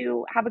people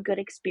to have a good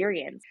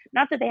experience.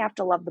 Not that they have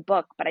to love the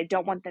book, but I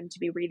don't want them to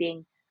be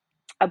reading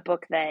a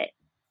book that,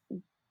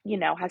 you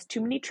know, has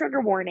too many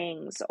trigger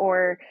warnings,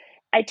 or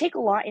I take a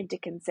lot into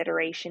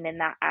consideration in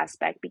that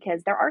aspect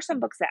because there are some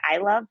books that I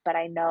love, but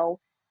I know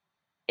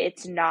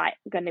it's not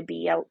going to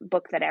be a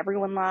book that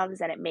everyone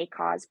loves and it may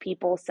cause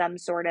people some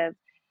sort of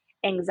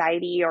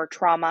anxiety or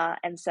trauma.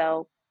 And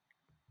so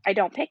I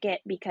don't pick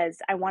it because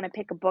I want to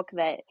pick a book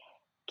that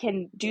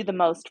can do the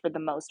most for the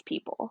most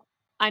people.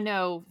 I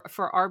know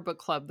for our book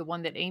club, the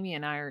one that Amy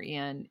and I are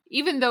in,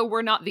 even though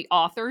we're not the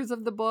authors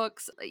of the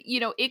books,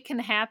 it can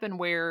happen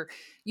where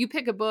you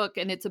pick a book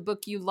and it's a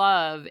book you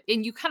love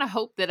and you kind of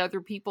hope that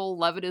other people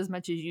love it as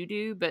much as you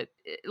do. But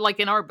like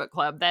in our book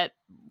club, that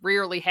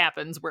rarely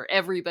happens where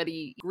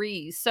everybody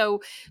agrees. So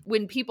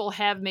when people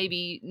have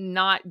maybe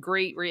not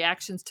great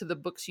reactions to the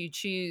books you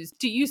choose,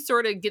 do you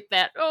sort of get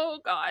that, oh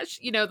gosh,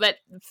 that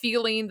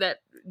feeling, that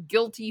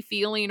guilty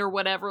feeling or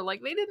whatever,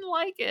 like they didn't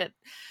like it?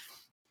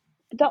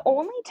 The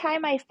only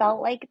time I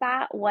felt like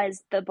that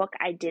was the book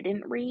I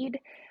didn't read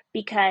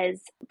because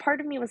part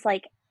of me was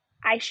like,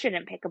 I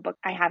shouldn't pick a book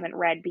I haven't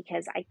read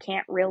because I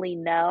can't really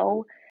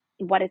know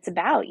what it's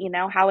about, you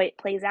know, how it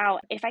plays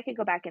out. If I could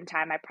go back in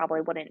time, I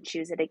probably wouldn't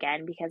choose it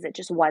again because it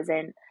just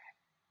wasn't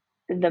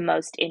the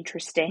most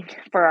interesting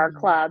for our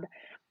club.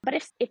 But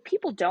if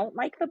people don't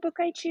like the book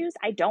I choose,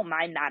 I don't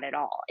mind that at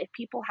all. If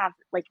people have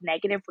like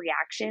negative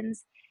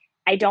reactions,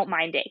 I don't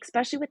mind it,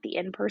 especially with the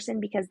in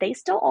person because they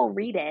still all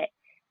read it.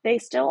 They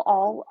still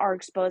all are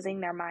exposing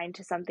their mind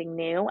to something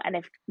new. And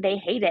if they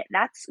hate it,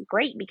 that's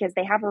great because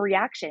they have a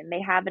reaction,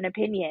 they have an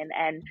opinion,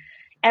 and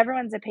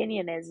everyone's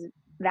opinion is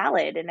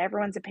valid and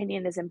everyone's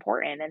opinion is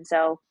important. And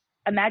so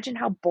imagine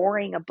how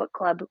boring a book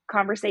club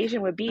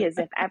conversation would be as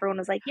if everyone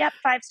was like, yep,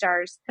 5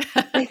 stars.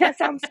 Like that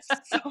sounds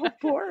so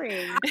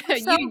boring.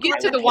 So You get I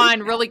to would the hate wine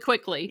that. really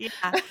quickly.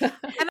 yeah.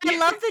 And I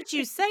love that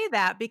you say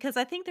that because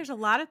I think there's a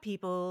lot of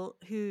people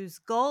whose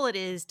goal it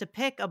is to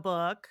pick a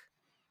book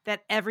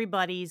that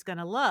everybody's going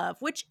to love,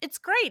 which it's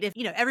great if,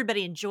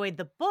 everybody enjoyed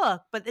the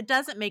book, but it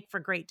doesn't make for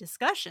great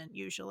discussion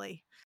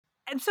usually.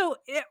 And so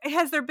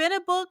has there been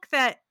a book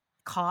that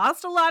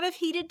caused a lot of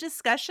heated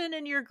discussion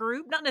in your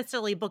group? Not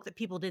necessarily a book that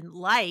people didn't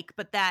like,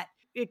 but that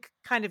it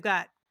kind of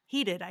got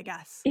heated, I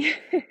guess.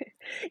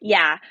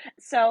 Yeah.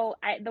 So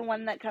the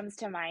one that comes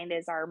to mind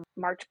is our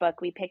March book.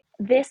 We picked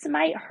This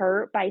Might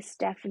Hurt by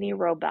Stephanie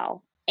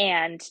Robel.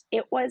 And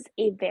it was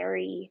a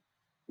very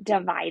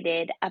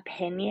divided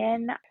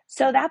opinion.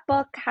 So that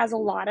book has a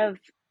lot of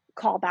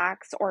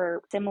callbacks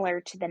or similar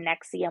to the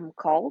Nexium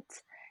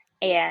cult.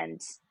 And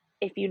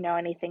if you know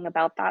anything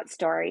about that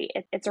story,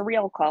 it's a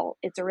real cult.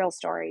 It's a real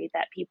story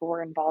that people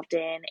were involved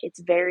in. It's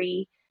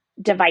very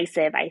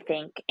divisive, I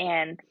think.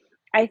 And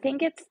I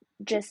think it's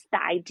just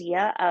the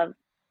idea of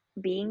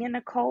being in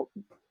a cult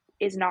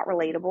is not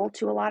relatable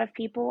to a lot of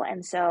people.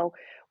 And so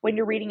when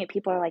you're reading it,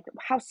 people are like,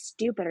 how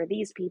stupid are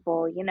these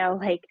people?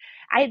 Like,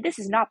 this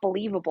is not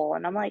believable.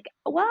 And I'm like,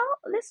 well,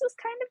 this was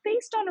kind of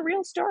based on a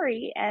real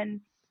story.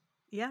 And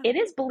Yeah. it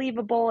is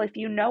believable if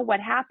you know what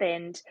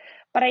happened.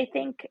 But I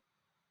think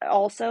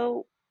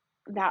also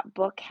that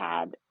book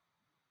had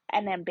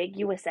an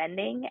ambiguous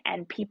ending,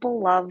 and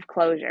people love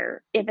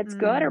closure. If it's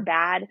good or Mm.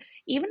 bad,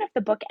 even if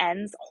the book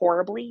ends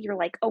horribly, you're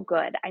like, oh,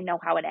 good, I know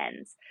how it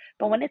ends.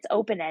 But when it's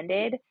open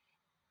ended,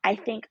 I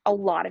think a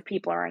lot of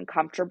people are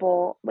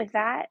uncomfortable with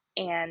that.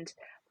 And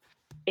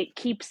it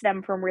keeps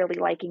them from really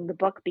liking the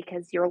book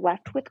because you're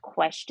left with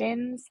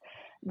questions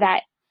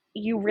that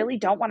you really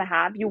don't want to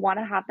have. You want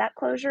to have that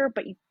closure,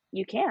 but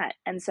you can't.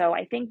 And so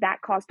I think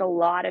that caused a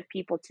lot of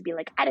people to be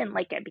like, I didn't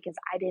like it because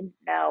I didn't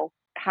know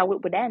how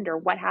it would end or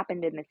what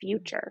happened in the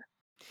future.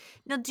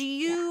 Now, do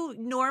Yeah. you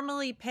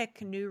normally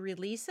pick new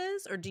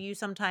releases or do you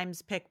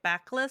sometimes pick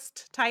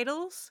backlist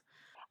titles?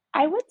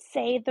 I would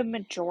say the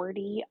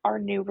majority are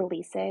new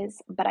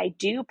releases, but I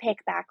do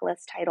pick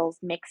backlist titles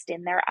mixed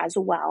in there as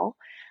well.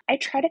 I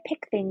try to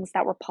pick things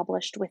that were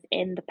published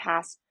within the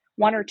past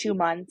 1 or 2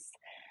 months.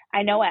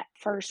 I know at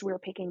first we were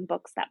picking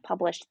books that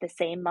published the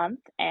same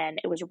month,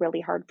 and it was really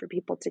hard for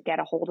people to get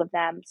a hold of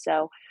them.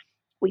 So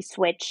we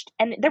switched.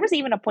 And there was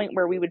even a point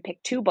where we would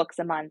pick 2 books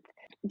a month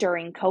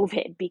during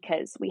COVID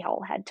because we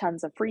all had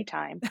tons of free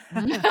time.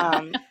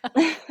 Um,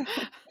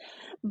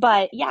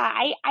 but yeah,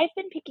 I've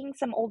been picking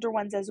some older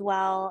ones as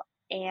well,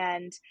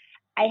 and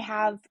I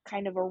have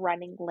kind of a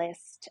running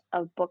list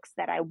of books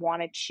that I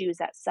want to choose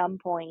at some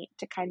point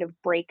to kind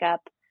of break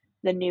up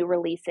the new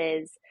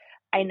releases.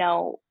 I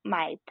know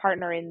my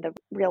partner in the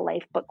real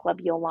life book club,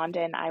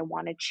 Yolanda, and I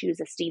want to choose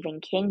a Stephen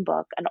King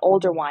book, an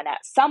older one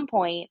at some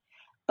point,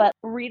 but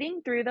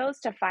reading through those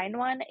to find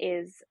one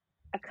is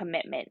a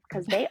commitment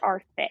because they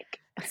are thick.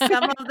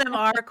 Some of them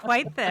are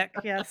quite thick,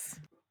 yes.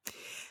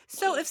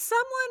 So if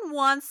someone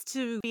wants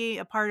to be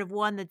a part of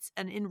one that's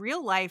an in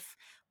real life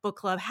book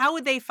club, how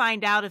would they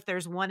find out if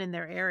there's one in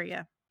their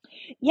area?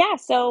 Yeah,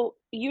 so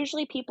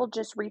usually people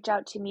just reach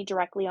out to me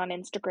directly on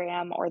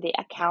Instagram or the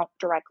account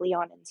directly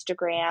on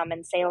Instagram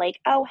and say, like,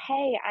 oh,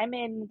 hey, I'm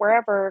in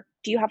wherever.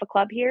 Do you have a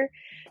club here?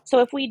 So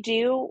if we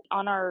do,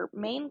 on our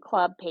main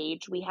club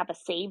page, we have a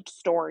saved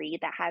story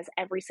that has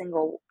every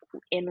single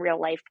in real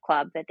life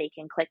club that they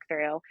can click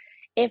through.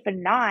 If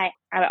not,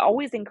 I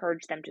always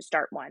encourage them to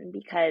start one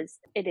because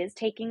it is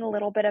taking a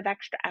little bit of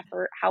extra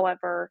effort.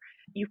 However,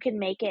 you can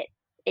make it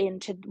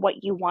into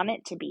what you want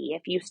it to be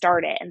if you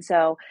start it. And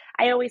so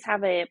I always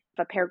have a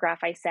paragraph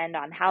I send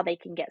on how they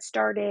can get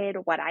started,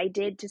 what I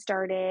did to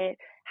start it,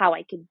 how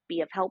I could be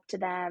of help to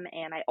them.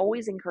 And I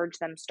always encourage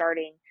them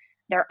starting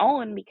their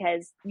own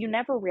because you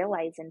never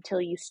realize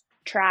until you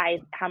try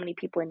how many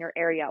people in your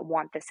area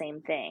want the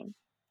same thing.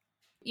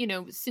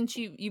 Since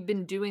you've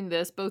been doing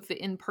this, both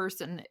the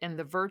in-person and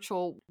the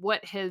virtual,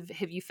 what have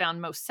you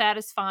found most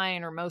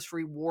satisfying or most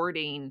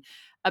rewarding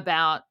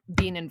about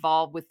being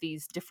involved with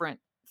these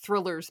different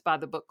thrillers by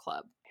the book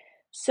club?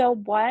 So,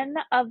 one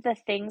of the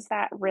things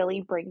that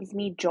really brings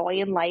me joy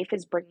in life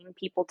is bringing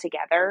people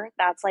together.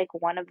 That's like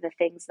one of the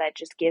things that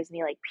just gives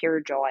me like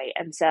pure joy.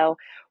 And so,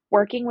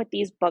 working with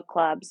these book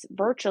clubs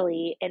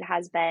virtually, it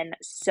has been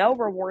so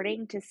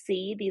rewarding to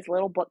see these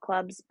little book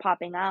clubs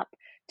popping up,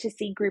 to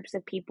see groups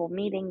of people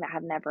meeting that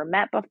have never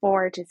met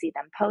before, to see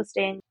them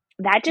posting.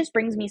 That just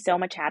brings me so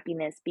much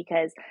happiness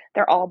because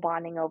they're all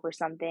bonding over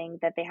something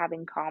that they have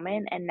in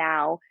common. And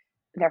now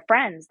they're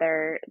friends,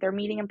 they're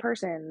meeting in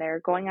person, they're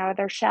going out of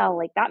their shell.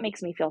 Like that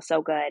makes me feel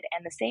so good.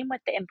 And the same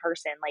with the in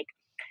person, like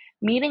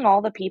meeting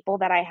all the people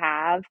that I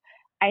have.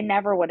 I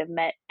never would have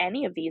met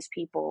any of these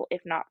people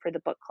if not for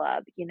the book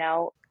club.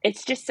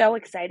 It's just so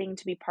exciting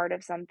to be part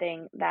of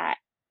something that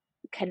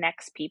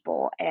connects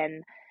people.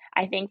 And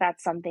I think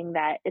that's something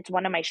that it's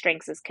one of my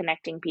strengths is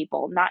connecting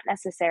people, not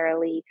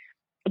necessarily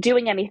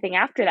doing anything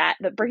after that,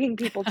 but bringing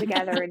people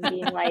together and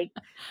being like,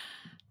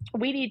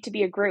 we need to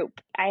be a group.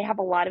 I have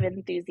a lot of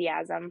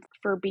enthusiasm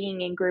for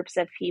being in groups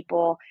of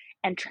people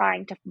and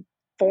trying to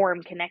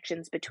form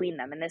connections between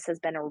them. And this has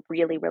been a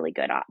really, really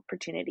good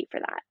opportunity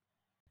for that.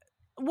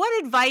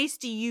 What advice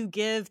do you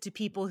give to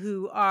people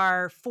who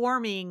are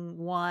forming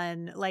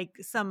one, like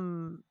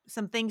some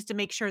things to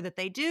make sure that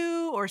they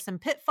do or some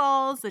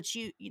pitfalls that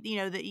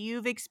that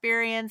you've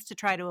experienced to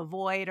try to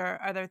avoid, or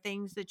are there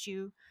things that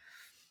you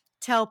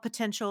tell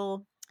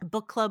potential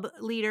book club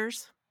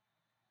leaders?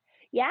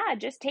 Yeah,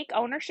 just take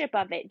ownership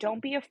of it.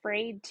 Don't be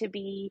afraid to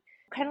be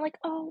kind of like,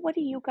 oh, what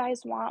do you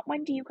guys want?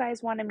 When do you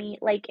guys want to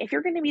meet? Like, if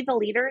you're going to be the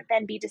leader,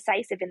 then be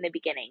decisive in the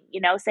beginning.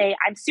 Say,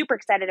 I'm super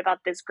excited about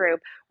this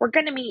group. We're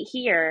going to meet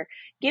here.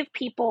 Give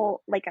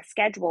people like a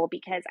schedule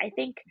because I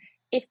think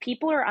if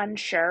people are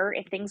unsure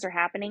if things are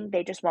happening,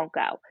 they just won't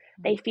go.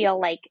 They feel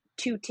like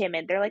too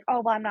timid. They're like,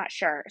 oh, well, I'm not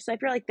sure. So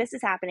if you're like, this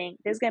is happening,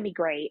 this is going to be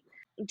great.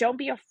 Don't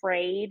be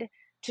afraid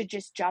to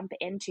just jump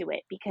into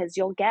it because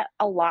you'll get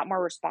a lot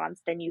more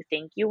response than you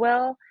think you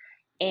will.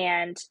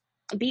 And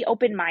be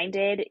open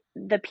minded.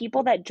 The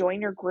people that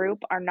join your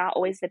group are not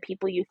always the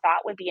people you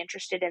thought would be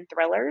interested in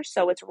thrillers.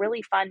 So it's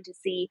really fun to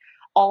see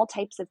all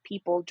types of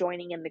people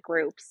joining in the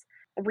groups.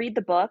 Read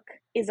the book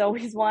is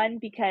always one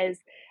because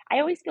I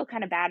always feel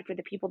kind of bad for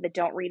the people that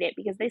don't read it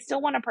because they still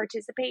want to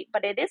participate,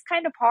 but it is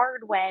kind of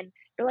hard when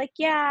you're like,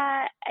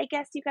 yeah, I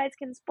guess you guys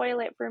can spoil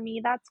it for me.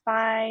 That's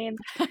fine.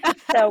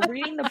 So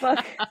reading the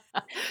book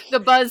The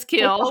is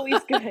buzzkill.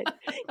 always good.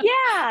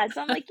 Yeah,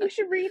 so I'm like, you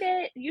should read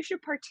it, you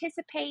should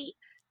participate.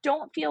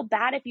 Don't feel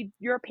bad if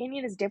your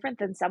opinion is different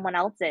than someone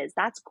else's.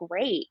 That's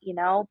great,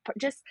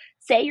 just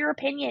say your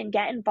opinion,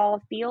 get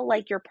involved, feel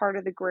like you're part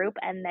of the group,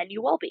 and then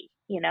you will be,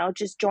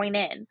 just join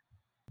in.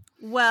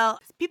 Well,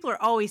 people are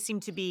always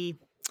seem to be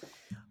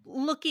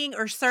looking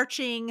or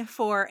searching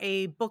for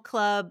a book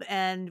club,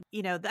 and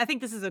I think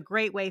this is a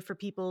great way for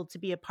people to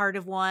be a part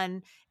of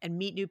one and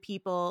meet new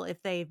people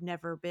if they've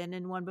never been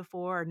in one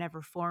before or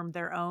never formed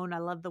their own. I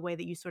love the way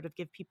that you sort of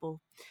give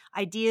people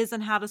ideas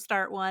on how to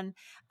start one.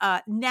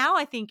 Now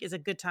I think is a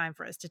good time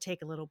for us to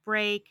take a little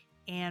break,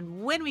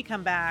 and when we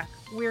come back,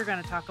 we're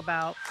going to talk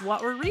about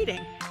what we're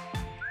reading.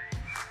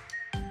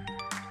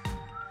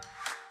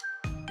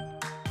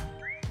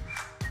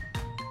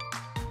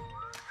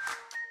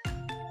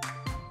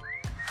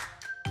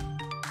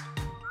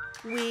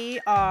 We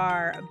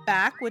are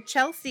back with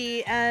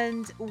Chelsea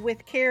and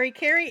with Carrie.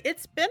 Carrie,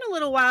 it's been a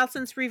little while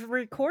since we've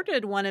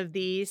recorded one of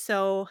these,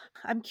 so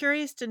I'm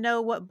curious to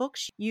know what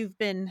books you've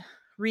been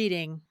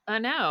reading. I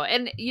know.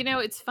 And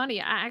it's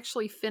funny. I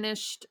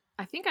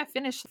think I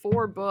finished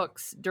 4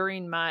 books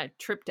during my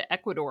trip to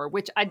Ecuador,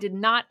 which I did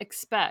not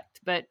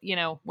expect. But,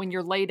 when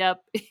you're laid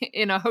up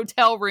in a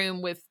hotel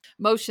room with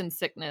motion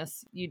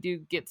sickness, you do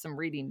get some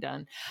reading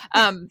done.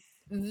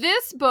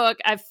 This book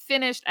I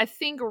finished, I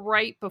think,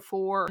 right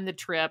before the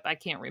trip. I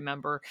can't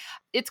remember.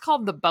 It's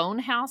called The Bone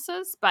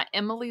Houses by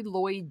Emily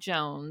Lloyd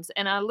Jones,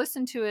 and I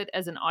listened to it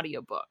as an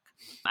audiobook.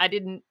 I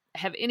didn't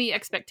have any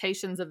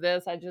expectations of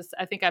this.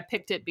 I think I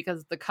picked it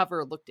because the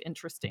cover looked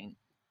interesting.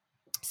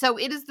 So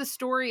it is the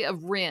story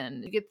of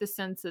Rin. You get the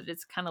sense that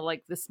it's kind of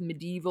like this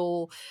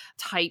medieval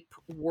type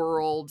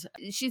world.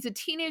 She's a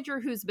teenager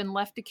who's been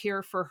left to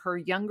care for her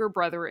younger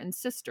brother and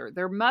sister.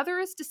 Their mother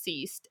is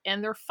deceased,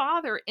 and their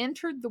father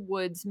entered the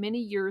woods many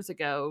years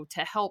ago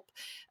to help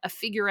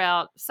figure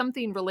out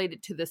something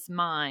related to this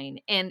mine,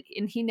 and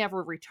he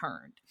never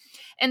returned.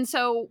 And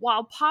so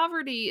while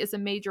poverty is a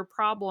major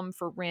problem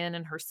for Rin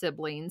and her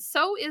siblings,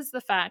 so is the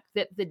fact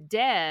that the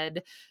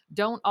dead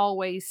don't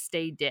always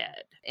stay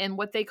dead. And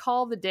what they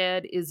call the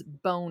dead is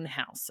bone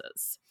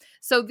houses.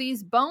 So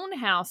these bone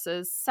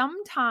houses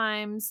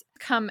sometimes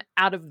come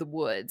out of the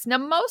woods. Now,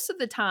 most of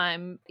the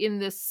time in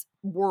this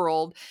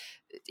world,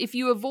 if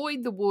you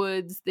avoid the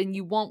woods, then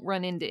you won't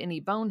run into any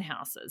bone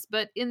houses.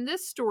 But in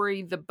this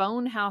story, the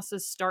bone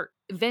houses start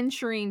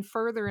venturing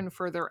further and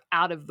further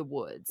out of the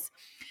woods.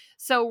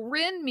 So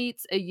Rin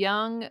meets a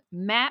young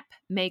map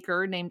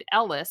maker named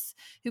Ellis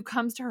who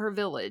comes to her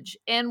village.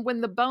 And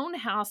when the bone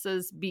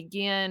houses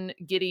begin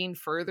getting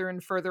further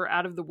and further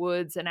out of the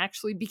woods and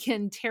actually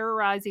begin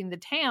terrorizing the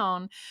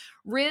town,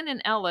 Rin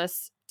and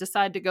Ellis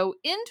decide to go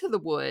into the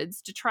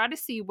woods to try to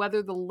see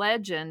whether the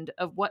legend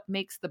of what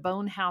makes the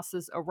bone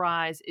houses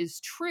arise is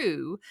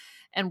true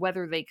and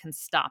whether they can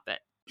stop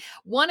it.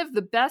 One of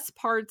the best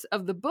parts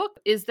of the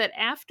book is that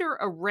after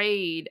a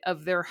raid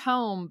of their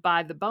home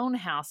by the bone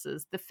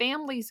houses, the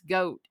family's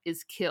goat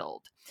is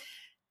killed.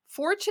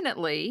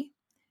 Fortunately,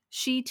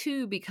 she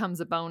too becomes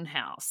a bone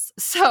house.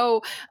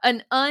 So,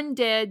 an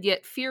undead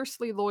yet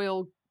fiercely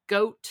loyal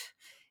goat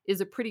is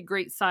a pretty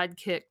great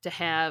sidekick to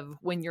have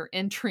when you're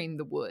entering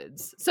the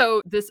woods.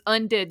 So, this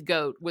undead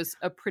goat was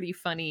a pretty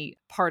funny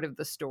part of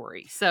the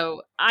story.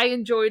 So, I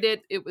enjoyed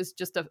it. It was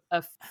just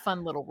a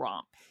fun little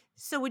romp.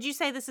 So would you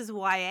say this is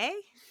YA?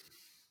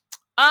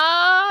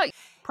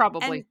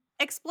 Probably. And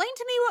explain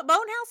to me what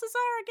bone houses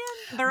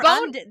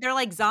are again. They're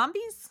like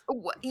zombies?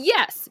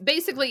 Yes,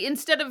 basically,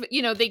 instead of,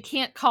 they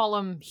can't call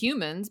them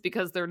humans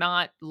because they're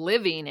not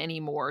living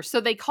anymore. So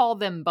they call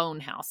them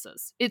bone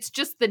houses. It's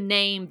just the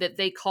name that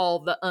they call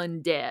the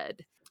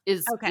undead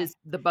is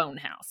the bone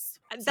house.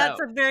 That's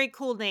a very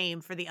cool name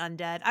for the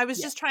undead. I was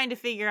just trying to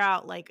figure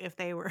out like if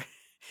they were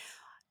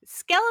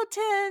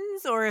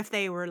skeletons or if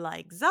they were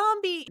like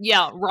zombie.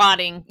 Yeah,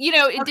 rotting.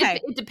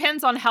 It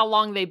depends on how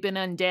long they've been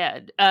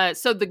undead.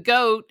 So the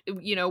goat,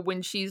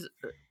 when she's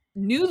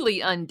newly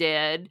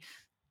undead,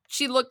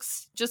 she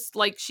looks just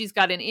like she's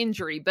got an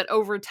injury, but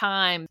over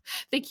time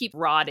they keep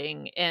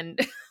rotting and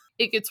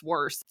it gets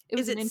worse.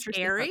 Is it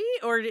scary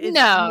or is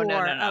no, it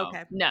more? No.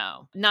 Okay.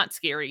 No, not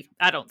scary,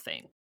 I don't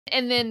think.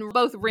 And then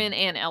both Rin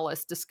and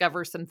Ellis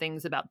discover some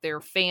things about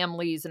their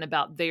families and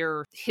about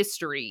their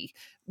history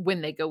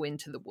when they go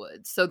into the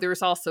woods. So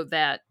there's also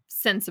that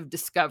sense of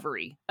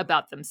discovery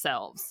about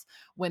themselves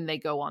when they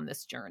go on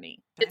this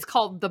journey. Okay. It's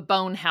called The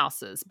Bone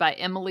Houses by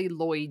Emily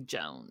Lloyd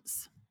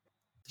Jones.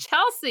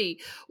 Chelsea,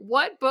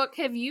 what book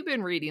have you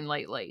been reading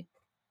lately?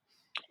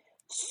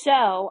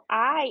 So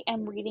I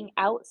am reading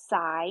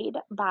Outside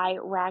by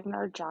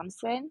Ragnar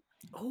Johnson,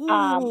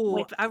 Oh,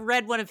 which I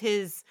read one of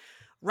his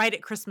right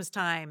at Christmas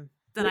time,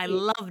 and I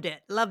loved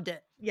it, loved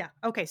it. Yeah,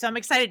 okay, so I'm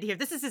excited to hear.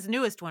 This is his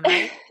newest one,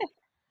 right?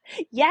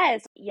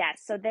 Yes,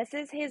 yes. So this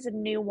is his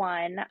new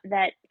one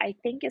that I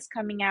think is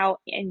coming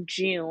out in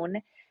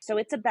June. So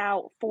it's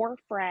about four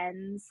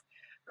friends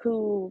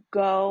who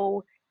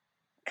go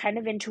kind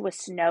of into a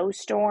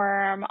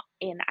snowstorm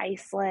in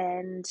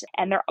Iceland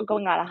and they're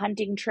going on a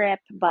hunting trip,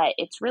 but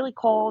it's really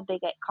cold. They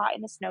get caught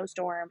in a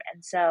snowstorm,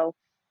 and so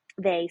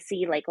they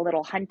see like a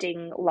little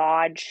hunting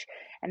lodge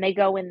and they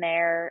go in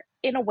there.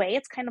 In a way,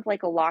 it's kind of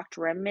like a locked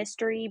room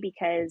mystery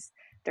because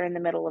they're in the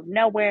middle of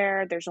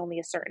nowhere. There's only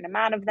a certain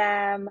amount of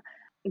them.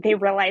 They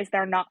realize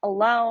they're not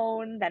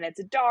alone. Then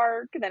it's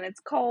dark, then it's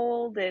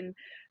cold, and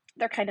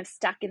they're kind of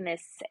stuck in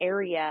this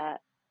area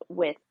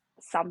with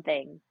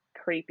something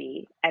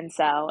creepy. And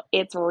so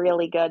it's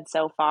really good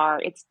so far.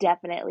 It's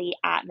definitely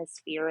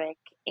atmospheric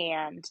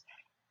and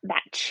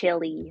that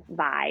chilly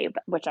vibe,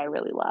 which I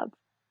really love.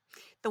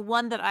 The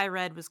one that I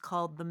read was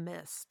called The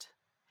Mist,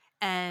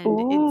 and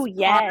Ooh, it's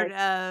part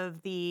yes.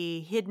 of the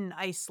Hidden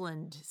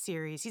Iceland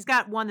series. He's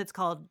got one that's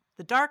called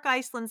the Dark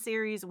Iceland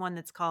series, one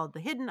that's called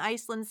the Hidden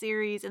Iceland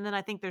series, and then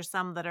I think there's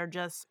some that are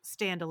just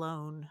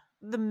standalone.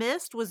 The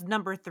Mist was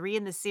number 3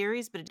 in the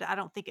series, but I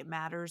don't think it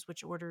matters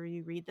which order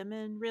you read them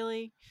in,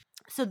 really.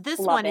 So this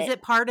Love one, is it.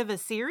 it part of a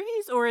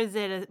series or is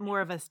it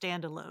more of a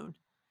standalone?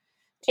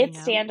 Do you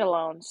It's know?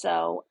 standalone.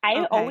 So I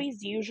Okay.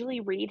 always usually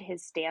read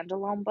his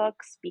standalone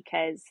books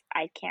because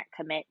I can't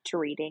commit to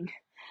reading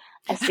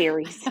a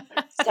series. So,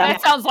 Yeah.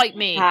 That sounds like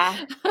me. uh,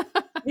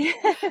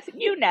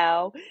 you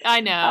know.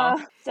 I know.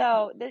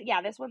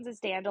 Yeah, this one's a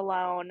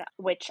standalone,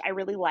 which I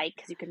really like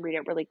because you can read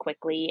it really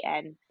quickly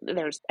and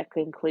there's a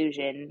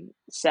conclusion.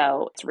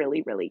 So it's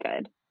really, really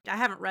good. I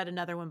haven't read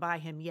another one by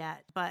him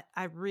yet, but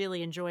I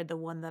really enjoyed the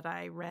one that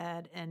I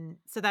read, and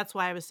so that's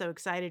why I was so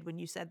excited when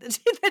you said that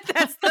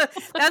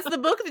that's the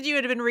book that you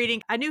had been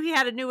reading. I knew he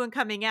had a new one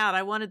coming out.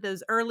 I wanted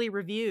those early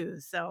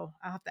reviews, so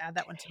I'll have to add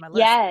that one to my list.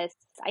 Yes,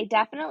 I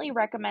definitely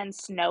recommend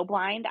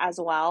Snowblind as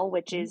well,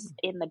 which is Mm.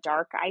 in the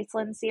Dark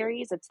Iceland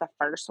series. It's the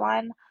first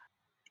one.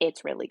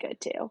 It's really good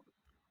too.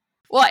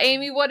 Well,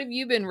 Amy, what have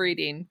you been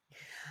reading?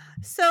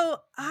 So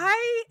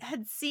I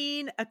had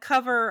seen a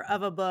cover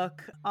of a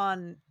book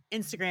on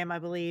Instagram, I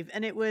believe,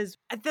 and it was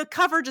the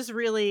cover just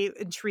really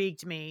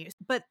intrigued me.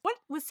 But what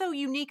was so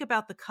unique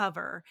about the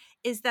cover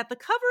is that the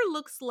cover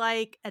looks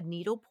like a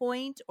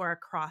needlepoint or a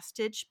cross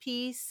stitch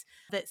piece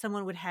that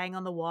someone would hang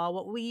on the wall,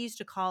 what we used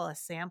to call a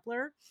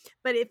sampler.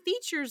 But it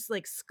features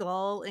like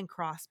skull and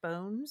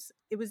crossbones.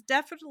 It was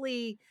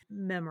definitely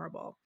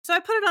memorable. So I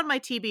put it on my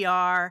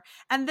TBR.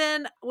 And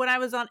then when I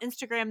was on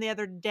Instagram the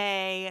other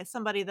day,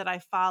 somebody that I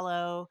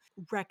follow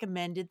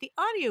recommended the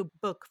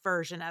audiobook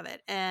version of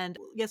it. And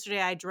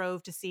yesterday I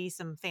drove to see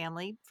some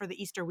family for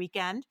the Easter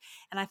weekend.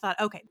 And I thought,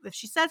 okay, if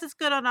she says it's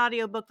good on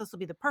audiobook, this will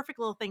be the perfect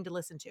little thing to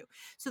listen to.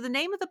 So the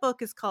name of the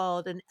book is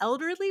called An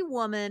Elderly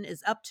Woman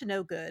is Up to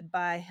No Good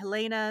by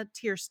Helena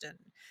Tiersten.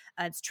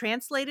 It's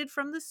translated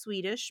from the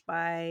Swedish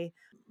by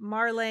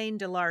Marlene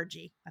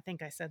Delargy. I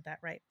think I said that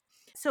right.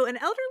 So, An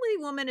Elderly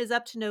Woman is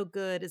Up to No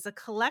Good is a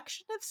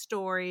collection of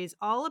stories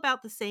all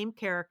about the same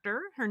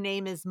character. Her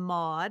name is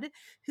Maud,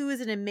 who is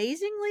an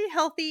amazingly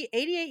healthy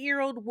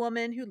 88-year-old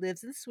woman who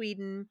lives in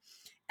Sweden.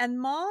 And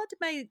Maud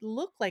may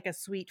look like a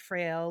sweet,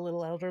 frail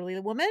little elderly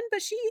woman,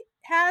 but she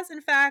has,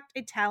 in fact,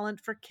 a talent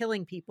for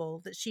killing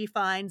people that she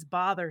finds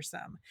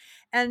bothersome.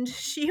 And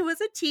she was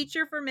a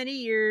teacher for many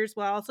years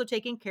while also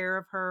taking care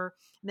of her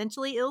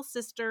mentally ill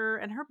sister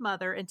and her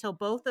mother until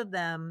both of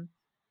them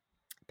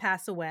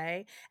pass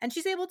away, and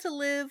she's able to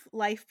live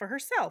life for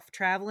herself,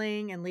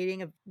 traveling and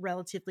leading a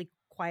relatively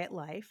quiet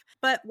life.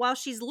 But while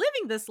she's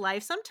living this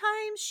life,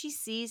 sometimes she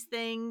sees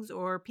things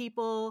or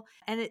people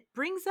and it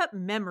brings up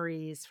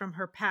memories from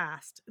her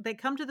past. They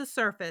come to the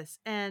surface,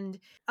 and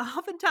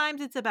oftentimes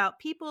it's about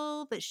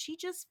people that she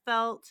just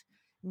felt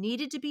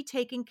needed to be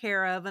taken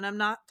care of, and I'm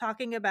not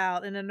talking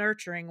about in a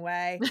nurturing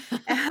way.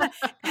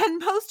 And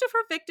most of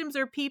her victims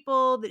are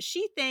people that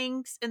she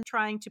thinks, and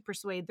trying to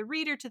persuade the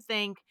reader to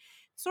think,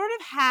 sort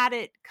of had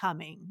it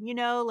coming,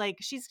 like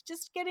she's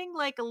just getting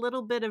like a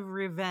little bit of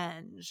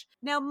revenge.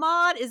 Now,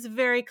 Maud is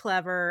very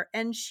clever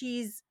and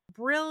she's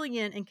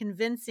brilliant in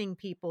convincing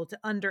people to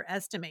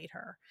underestimate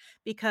her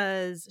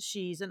because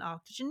she's an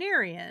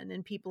octogenarian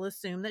and people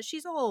assume that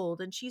she's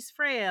old and she's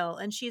frail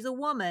and she's a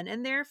woman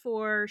and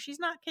therefore she's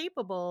not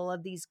capable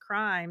of these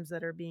crimes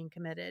that are being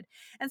committed.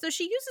 And so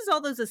she uses all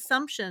those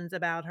assumptions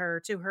about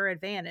her to her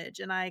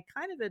advantage. And I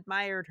kind of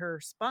admired her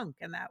spunk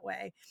in that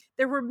way.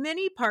 There were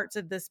many parts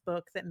of this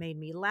book that made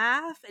me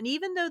laugh. And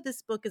even though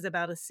this book is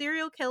about a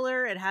serial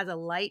killer, it has a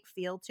light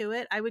feel to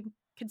it. I would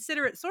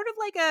consider it sort of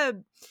like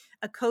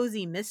a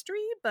cozy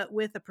mystery, but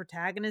with the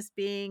protagonist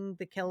being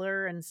the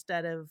killer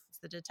instead of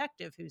the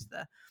detective who's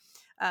the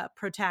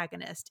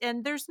protagonist.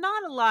 And there's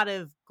not a lot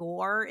of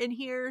gore in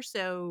here.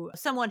 So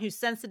someone who's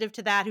sensitive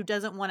to that, who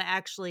doesn't want to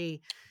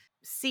actually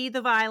see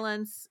the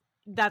violence,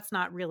 that's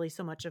not really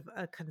so much of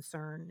a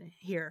concern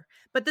here.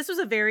 But this was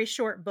a very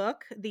short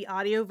book. The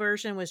audio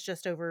version was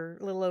just a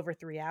little over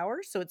 3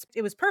 hours. So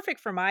it was perfect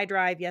for my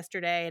drive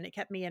yesterday, and it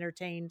kept me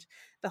entertained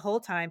the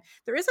whole time.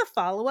 There is a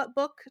follow-up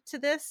book to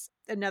this,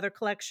 another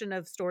collection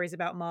of stories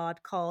about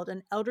Maud called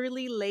An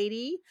Elderly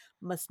Lady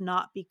Must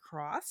Not Be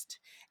Crossed.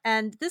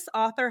 And this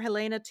author,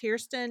 Helena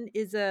Tiersten,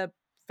 is a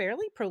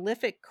fairly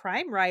prolific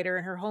crime writer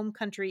in her home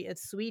country of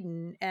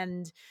Sweden.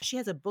 And she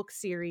has a book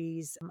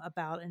series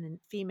about a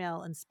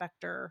female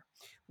inspector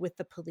with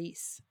the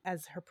police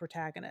as her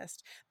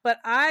protagonist. But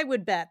I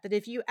would bet that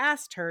if you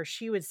asked her,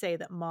 she would say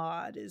that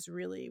Maud is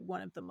really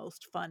one of the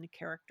most fun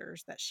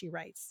characters that she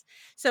writes.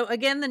 So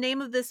again, the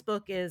name of this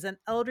book is An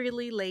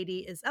Elderly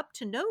Lady is Up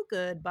to No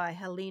Good by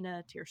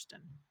Helena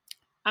Tiersten.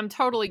 I'm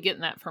totally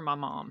getting that from my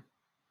mom.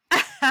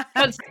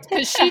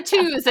 Because she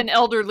too is an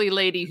elderly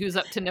lady who's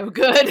up to no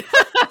good.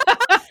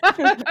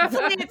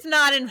 Hopefully it's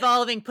not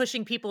involving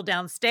pushing people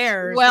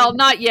downstairs. Well,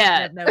 not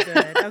yet. No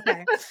good.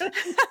 Okay.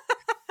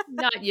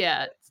 Not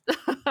yet.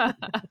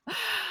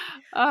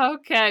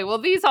 Okay.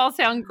 Well, these all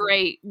sound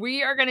great.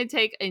 We are going to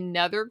take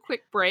another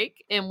quick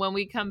break. And when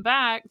we come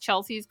back,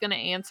 Chelsea's going to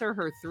answer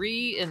her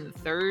 3 in the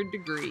 3rd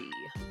degree.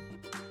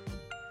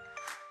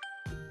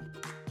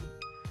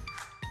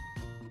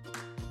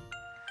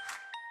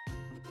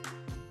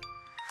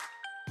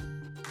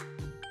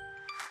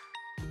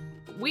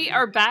 We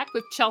are back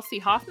with Chelsea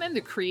Hofmann,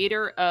 the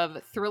creator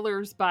of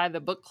Thrillers by the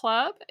Book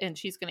Club, and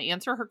she's going to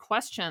answer her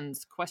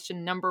questions.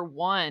 Question number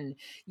 1.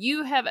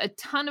 You have a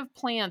ton of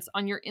plants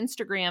on your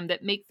Instagram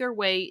that make their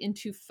way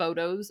into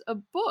photos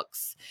of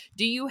books.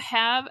 Do you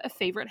have a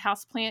favorite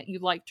houseplant you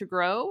like to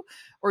grow,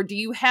 or do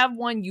you have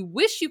one you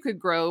wish you could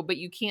grow, but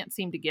you can't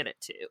seem to get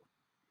it to?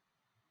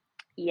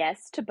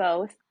 Yes to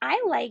both.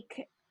 I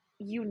like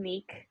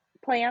unique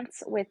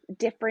plants with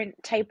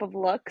different type of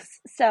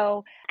looks.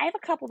 So I have a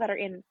couple that are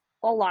in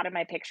a lot of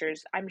my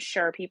pictures. I'm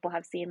sure people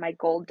have seen my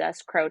gold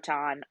dust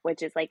croton,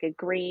 which is like a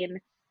green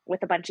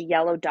with a bunch of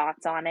yellow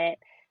dots on it.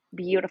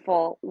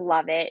 Beautiful.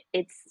 Love it.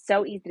 It's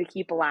so easy to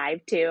keep alive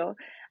too.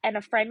 And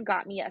a friend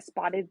got me a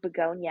spotted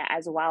begonia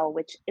as well,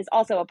 which is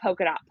also a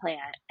polka dot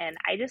plant. And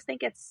I just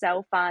think it's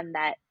so fun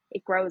that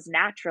it grows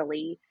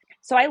naturally.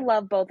 So I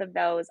love both of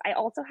those. I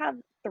also have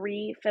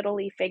 3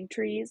 fiddly fig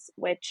trees,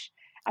 which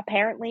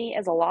apparently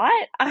is a lot.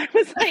 I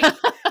was like,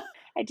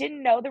 I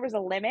didn't know there was a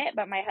limit,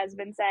 but my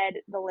husband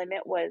said the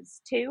limit was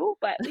 2,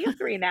 but we have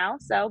 3 now,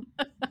 so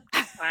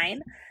it's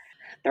fine.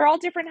 They're all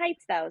different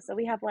heights though. So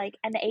we have like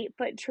an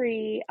 8-foot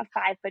tree, a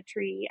 5-foot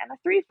tree, and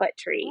a 3-foot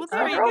tree. Well, So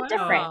there they're you all go.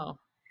 different.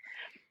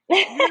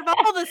 You have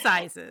all the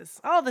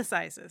sizes. All the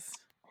sizes.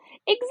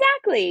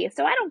 Exactly.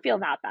 So I don't feel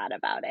that bad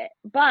about it.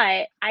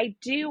 But I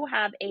do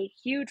have a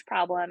huge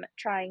problem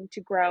trying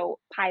to grow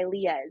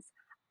pileas.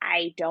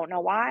 I don't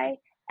know why.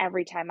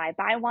 Every time I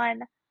buy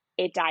one,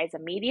 it dies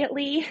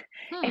immediately.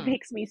 It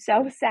makes me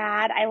so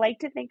sad. I like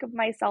to think of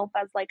myself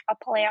as like a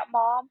plant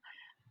mom,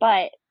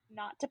 but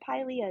not to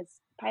pileas.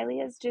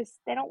 Pileas just,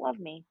 they don't love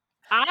me.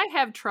 I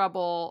have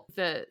trouble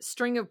the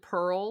string of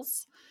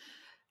pearls.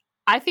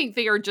 I think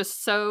they are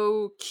just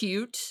so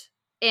cute.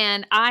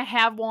 And I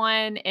have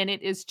one, and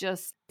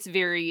it's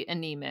very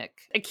anemic.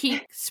 I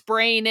keep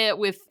spraying it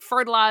with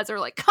fertilizer,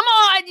 like, come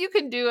on, you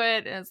can do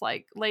it. And it's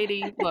like,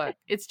 lady, look,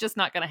 it's just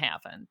not going to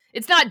happen.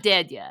 It's not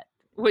dead yet,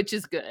 which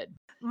is good.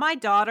 My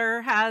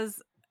daughter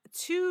has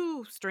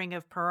 2 string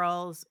of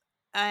pearls,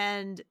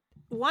 and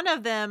one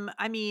of them,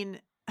 I mean,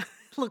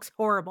 looks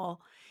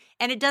horrible.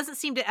 And it doesn't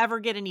seem to ever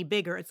get any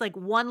bigger. It's like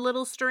one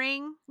little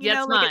string,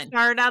 Yeah, it's like it mine.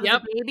 started out as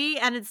Yep. a baby,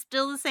 and it's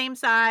still the same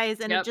size,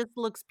 and Yep. it just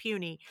looks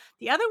puny.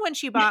 The other one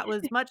she bought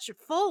was much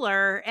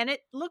fuller, and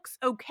it looks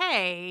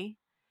okay,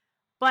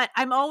 but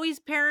I'm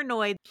always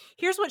paranoid.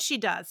 Here's what she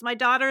does. My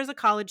daughter is a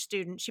college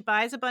student. She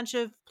buys a bunch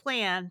of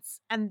plants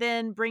and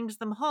then brings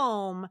them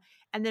home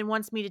and then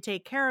wants me to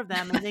take care of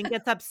them, and then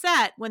gets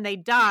upset when they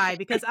die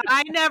because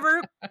I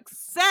never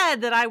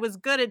said that I was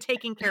good at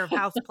taking care of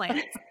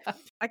houseplants.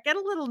 I get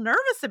a little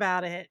nervous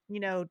about it.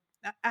 I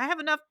have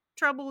enough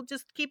trouble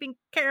just keeping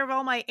care of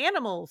all my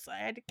animals.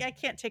 I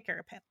can't take care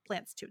of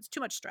plants too. It's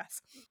too much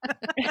stress.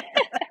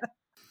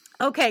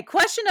 Okay,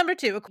 question number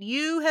 2.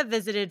 You have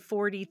visited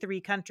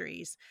 43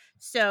 countries.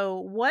 So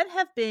what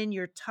have been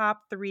your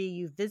top 3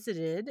 you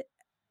visited,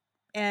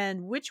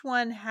 and which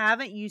one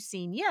haven't you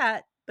seen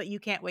yet, but you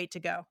can't wait to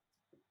go?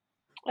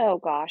 Oh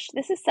gosh,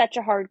 this is such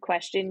a hard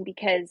question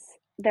because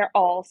they're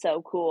all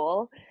so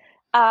cool.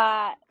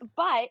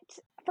 But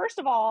first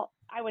of all,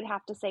 I would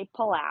have to say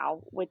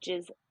Palau, which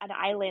is an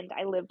island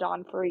I lived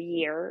on for a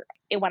year.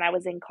 And when I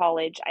was in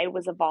college, I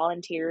was a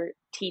volunteer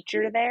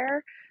teacher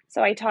there.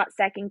 So I taught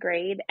 2nd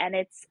grade, and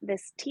it's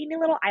this teeny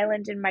little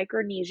island in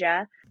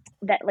Micronesia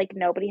that like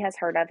nobody has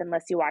heard of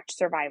unless you watch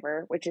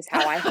Survivor, which is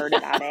how I heard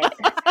about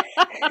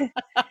it.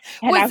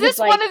 Was this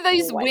like, one of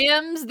these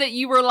whims that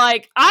you were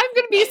like, I'm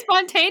going to be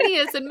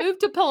spontaneous and move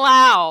to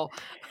Palau?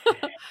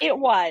 It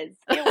was.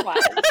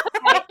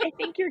 I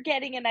think you're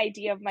getting an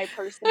idea of my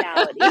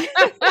personality.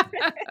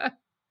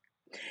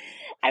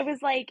 I I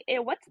was like,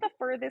 what's the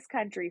furthest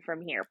country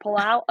from here?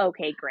 Palau?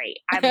 Okay, great.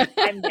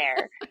 I'm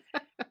there.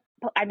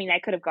 I mean, I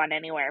could have gone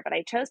anywhere, but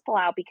I chose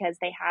Palau because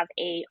they have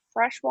a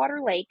freshwater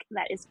lake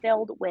that is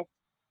filled with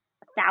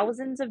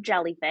thousands of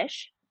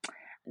jellyfish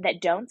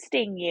that don't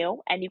sting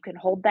you, and you can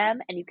hold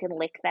them and you can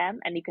lick them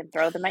and you can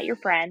throw them at your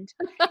friend.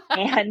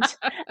 And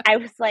I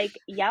was like,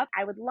 yep,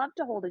 I would love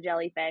to hold a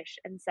jellyfish.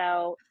 And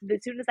so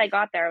as soon as I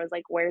got there, I was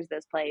like, where's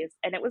this place?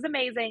 And it was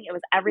amazing. It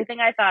was everything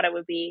I thought it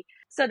would be.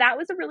 So that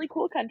was a really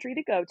cool country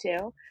to go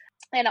to.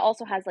 And it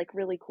also has like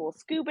really cool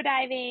scuba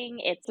diving.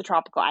 It's a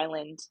tropical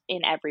island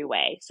in every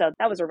way. So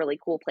that was a really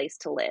cool place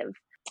to live.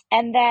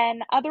 And then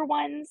other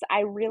ones,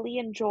 I really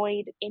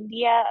enjoyed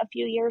India a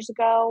few years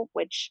ago,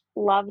 which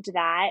loved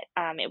that.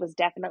 It was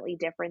definitely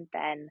different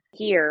than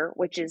here,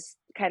 which is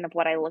kind of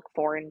what I look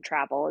for in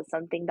travel, is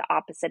something the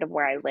opposite of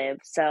where I live.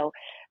 So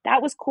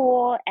that was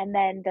cool. And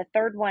then the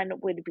third one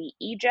would be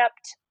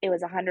Egypt. It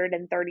was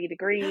 130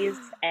 degrees.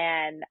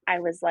 And I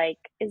was like,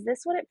 is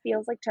this what it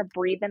feels like to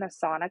breathe in a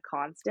sauna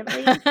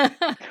constantly?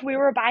 We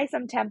were by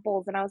some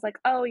temples and I was like,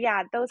 oh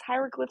yeah, those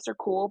hieroglyphs are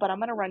cool, but I'm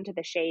going to run to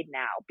the shade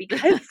now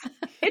because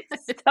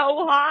it's so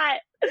hot.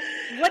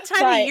 What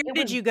time of year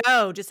did you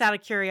go, just out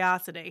of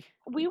curiosity?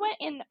 We went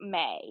in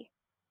May.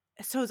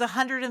 So it was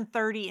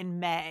 130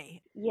 in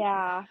May.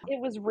 Yeah, it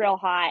was real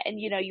hot. And,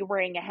 you're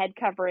wearing a head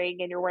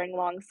covering and you're wearing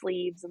long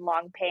sleeves and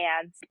long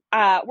pants.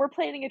 We're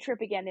planning a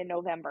trip again in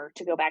November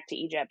to go back to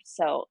Egypt.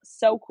 So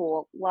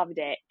cool. Loved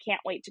it.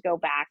 Can't wait to go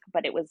back,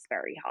 but it was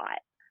very hot.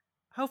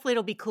 Hopefully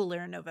it'll be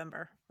cooler in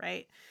November,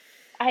 right?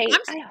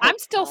 I'm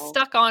still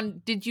stuck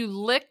on, did you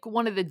lick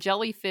one of the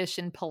jellyfish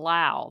in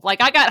Palau?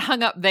 Like, I got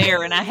hung up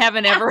there and I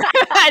haven't ever,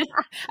 I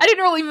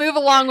didn't really move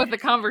along with the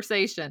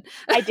conversation.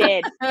 I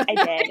did.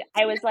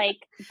 I was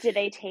like, do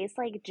they taste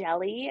like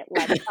jelly?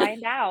 Let's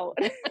find out.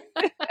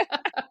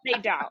 They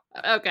don't.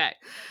 Okay.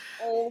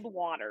 Old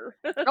water.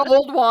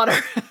 Old water.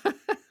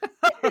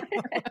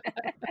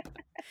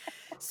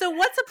 So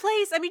what's a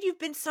place, I mean, you've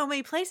been so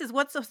many places.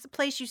 What's a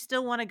place you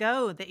still want to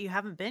go that you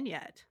haven't been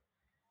yet?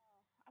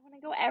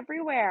 Go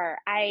everywhere.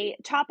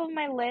 Top of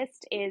my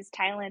list is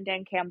Thailand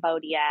and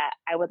Cambodia.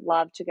 I would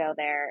love to go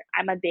there.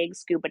 I'm a big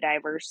scuba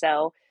diver,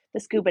 so the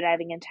scuba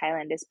diving in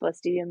Thailand is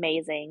supposed to be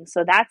amazing.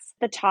 So that's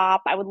the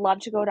top. I would love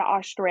to go to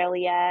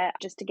Australia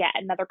just to get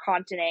another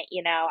continent.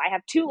 I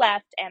have 2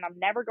 left and I'm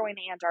never going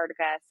to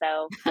Antarctica.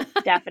 So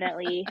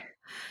definitely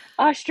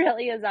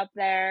Australia's up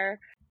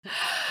there.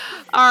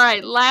 All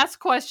right, last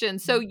question.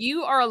 So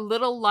you are a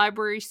little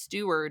library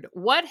steward.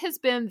 What has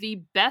been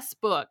the best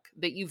book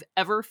that you've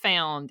ever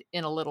found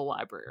in a little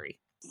library?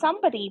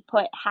 Somebody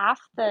put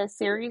half the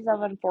series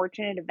of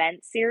Unfortunate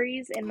Events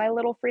series in my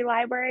little free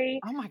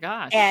library. Oh my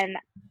gosh. And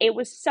it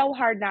was so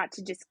hard not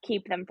to just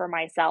keep them for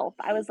myself.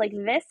 I was like,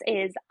 this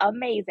is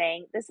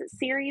amazing. This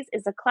series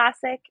is a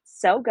classic.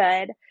 So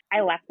good. I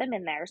left them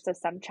in there. So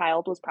some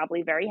child was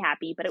probably very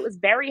happy, but it was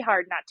very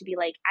hard not to be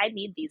like, I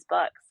need these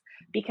books.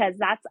 Because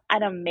that's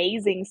an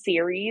amazing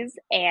series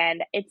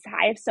and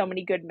I have so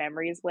many good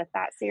memories with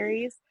that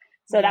series.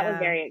 So that was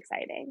very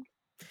exciting.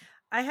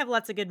 I have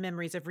lots of good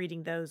memories of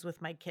reading those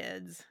with my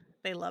kids.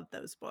 They love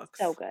those books.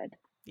 So good.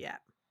 Yeah.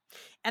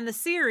 And the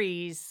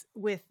series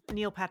with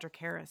Neil Patrick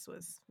Harris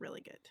was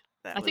really good.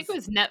 I think it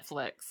was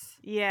Netflix.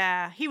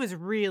 Yeah, he was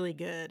really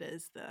good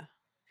as the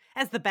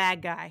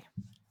bad guy.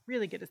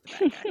 Really good as the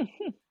bad guy.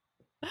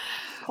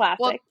 Classic.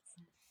 Well,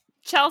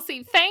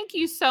 Chelsea, thank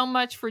you so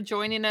much for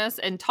joining us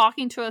and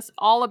talking to us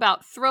all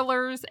about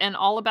thrillers and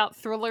all about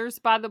Thrillers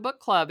by the Book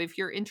Club. If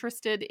you're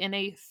interested in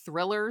a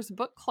Thrillers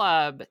book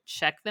club,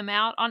 check them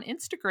out on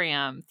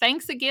Instagram.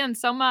 Thanks again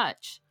so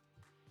much.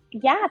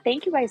 Yeah,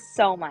 thank you guys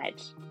so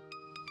much.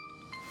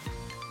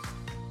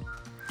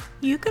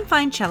 You can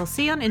find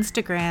Chelsea on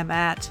Instagram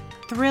at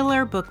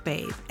Thriller Book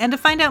Babe. And to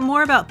find out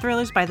more about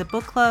Thrillers by the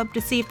Book Club,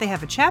 to see if they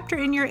have a chapter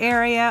in your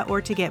area,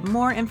 or to get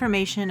more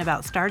information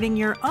about starting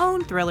your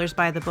own Thrillers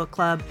by the Book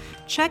Club,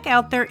 check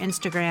out their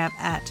Instagram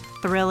at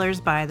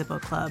Thrillers by the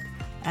Book Club.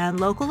 And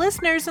local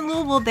listeners in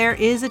Louisville, there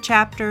is a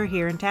chapter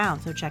here in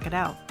town, so check it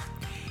out.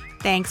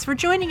 Thanks for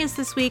joining us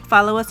this week.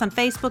 Follow us on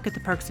Facebook at The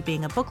Perks of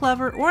Being a Book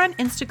Lover or on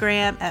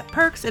Instagram at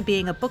Perks of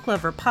Being a Book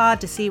Lover Pod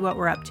to see what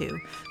we're up to.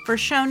 For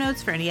show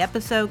notes for any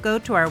episode, go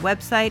to our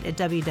website at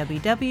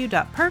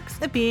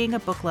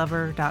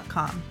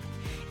www.perksofbeingabooklover.com.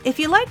 If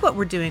you like what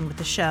we're doing with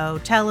the show,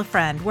 tell a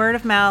friend. Word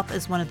of mouth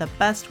is one of the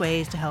best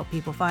ways to help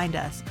people find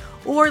us.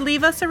 Or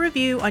leave us a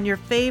review on your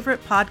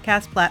favorite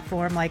podcast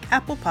platform like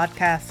Apple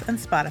Podcasts and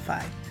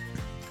Spotify.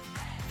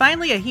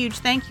 Finally, a huge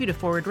thank you to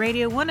Forward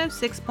Radio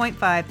 106.5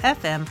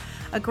 FM,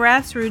 a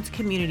grassroots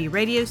community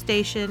radio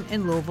station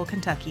in Louisville,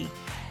 Kentucky.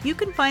 You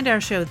can find our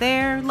show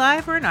there,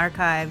 live or in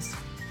archives,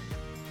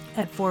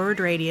 at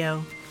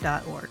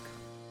forwardradio.org.